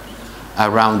integration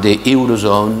around the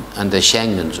Eurozone and the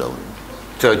Schengen zone.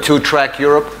 So two-track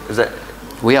Europe, is that?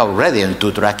 We are already in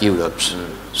two-track Europe.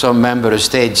 Some member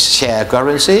states share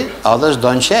currency, others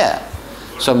don't share.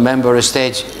 Some member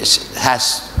states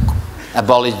has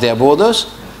abolished their borders,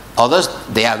 others,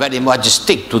 they are very much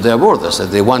stick to their borders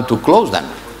and they want to close them.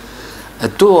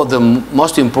 Two of the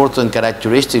most important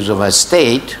characteristics of a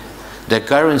state, the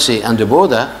currency and the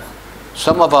border,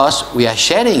 some of us, we are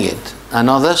sharing it, and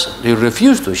others, they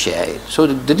refuse to share it. So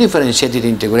the differentiated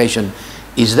integration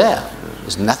is there.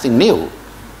 It's nothing new.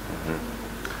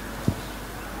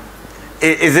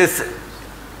 Is this,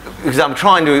 because I'm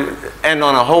trying to end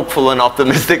on a hopeful and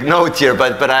optimistic note here,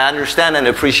 but I understand and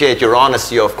appreciate your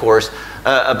honesty, of course,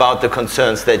 about the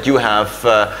concerns that you have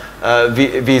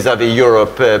vis-a-vis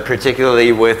Europe,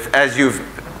 particularly with, as you've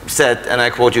said, and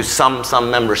I quote you, some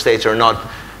member states are not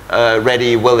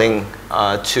ready, willing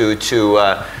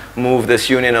to move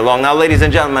this union along. Now, ladies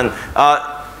and gentlemen,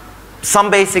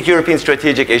 some basic European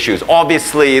strategic issues.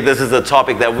 Obviously, this is a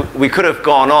topic that we could have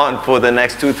gone on for the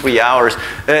next 2-3 hours,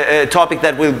 a topic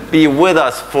that will be with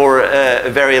us for a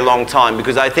very long time,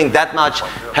 because I think that much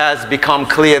has become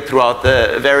clear throughout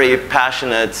the very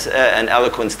passionate and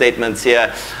eloquent statements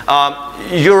here.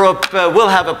 Europe will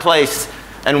have a place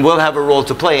and will have a role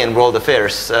to play in world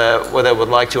affairs, whether it would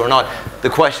like to or not. The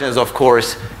question is, of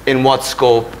course, in what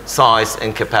scope, size,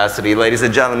 and capacity. Ladies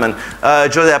and gentlemen,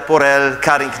 Josep Borrell,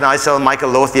 Karin Kneissl, Michael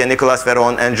Lothian, Nicolas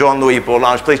Véron, and Jean-Louis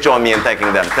Bourlanges, please join me in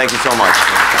thanking them. Thank you so much.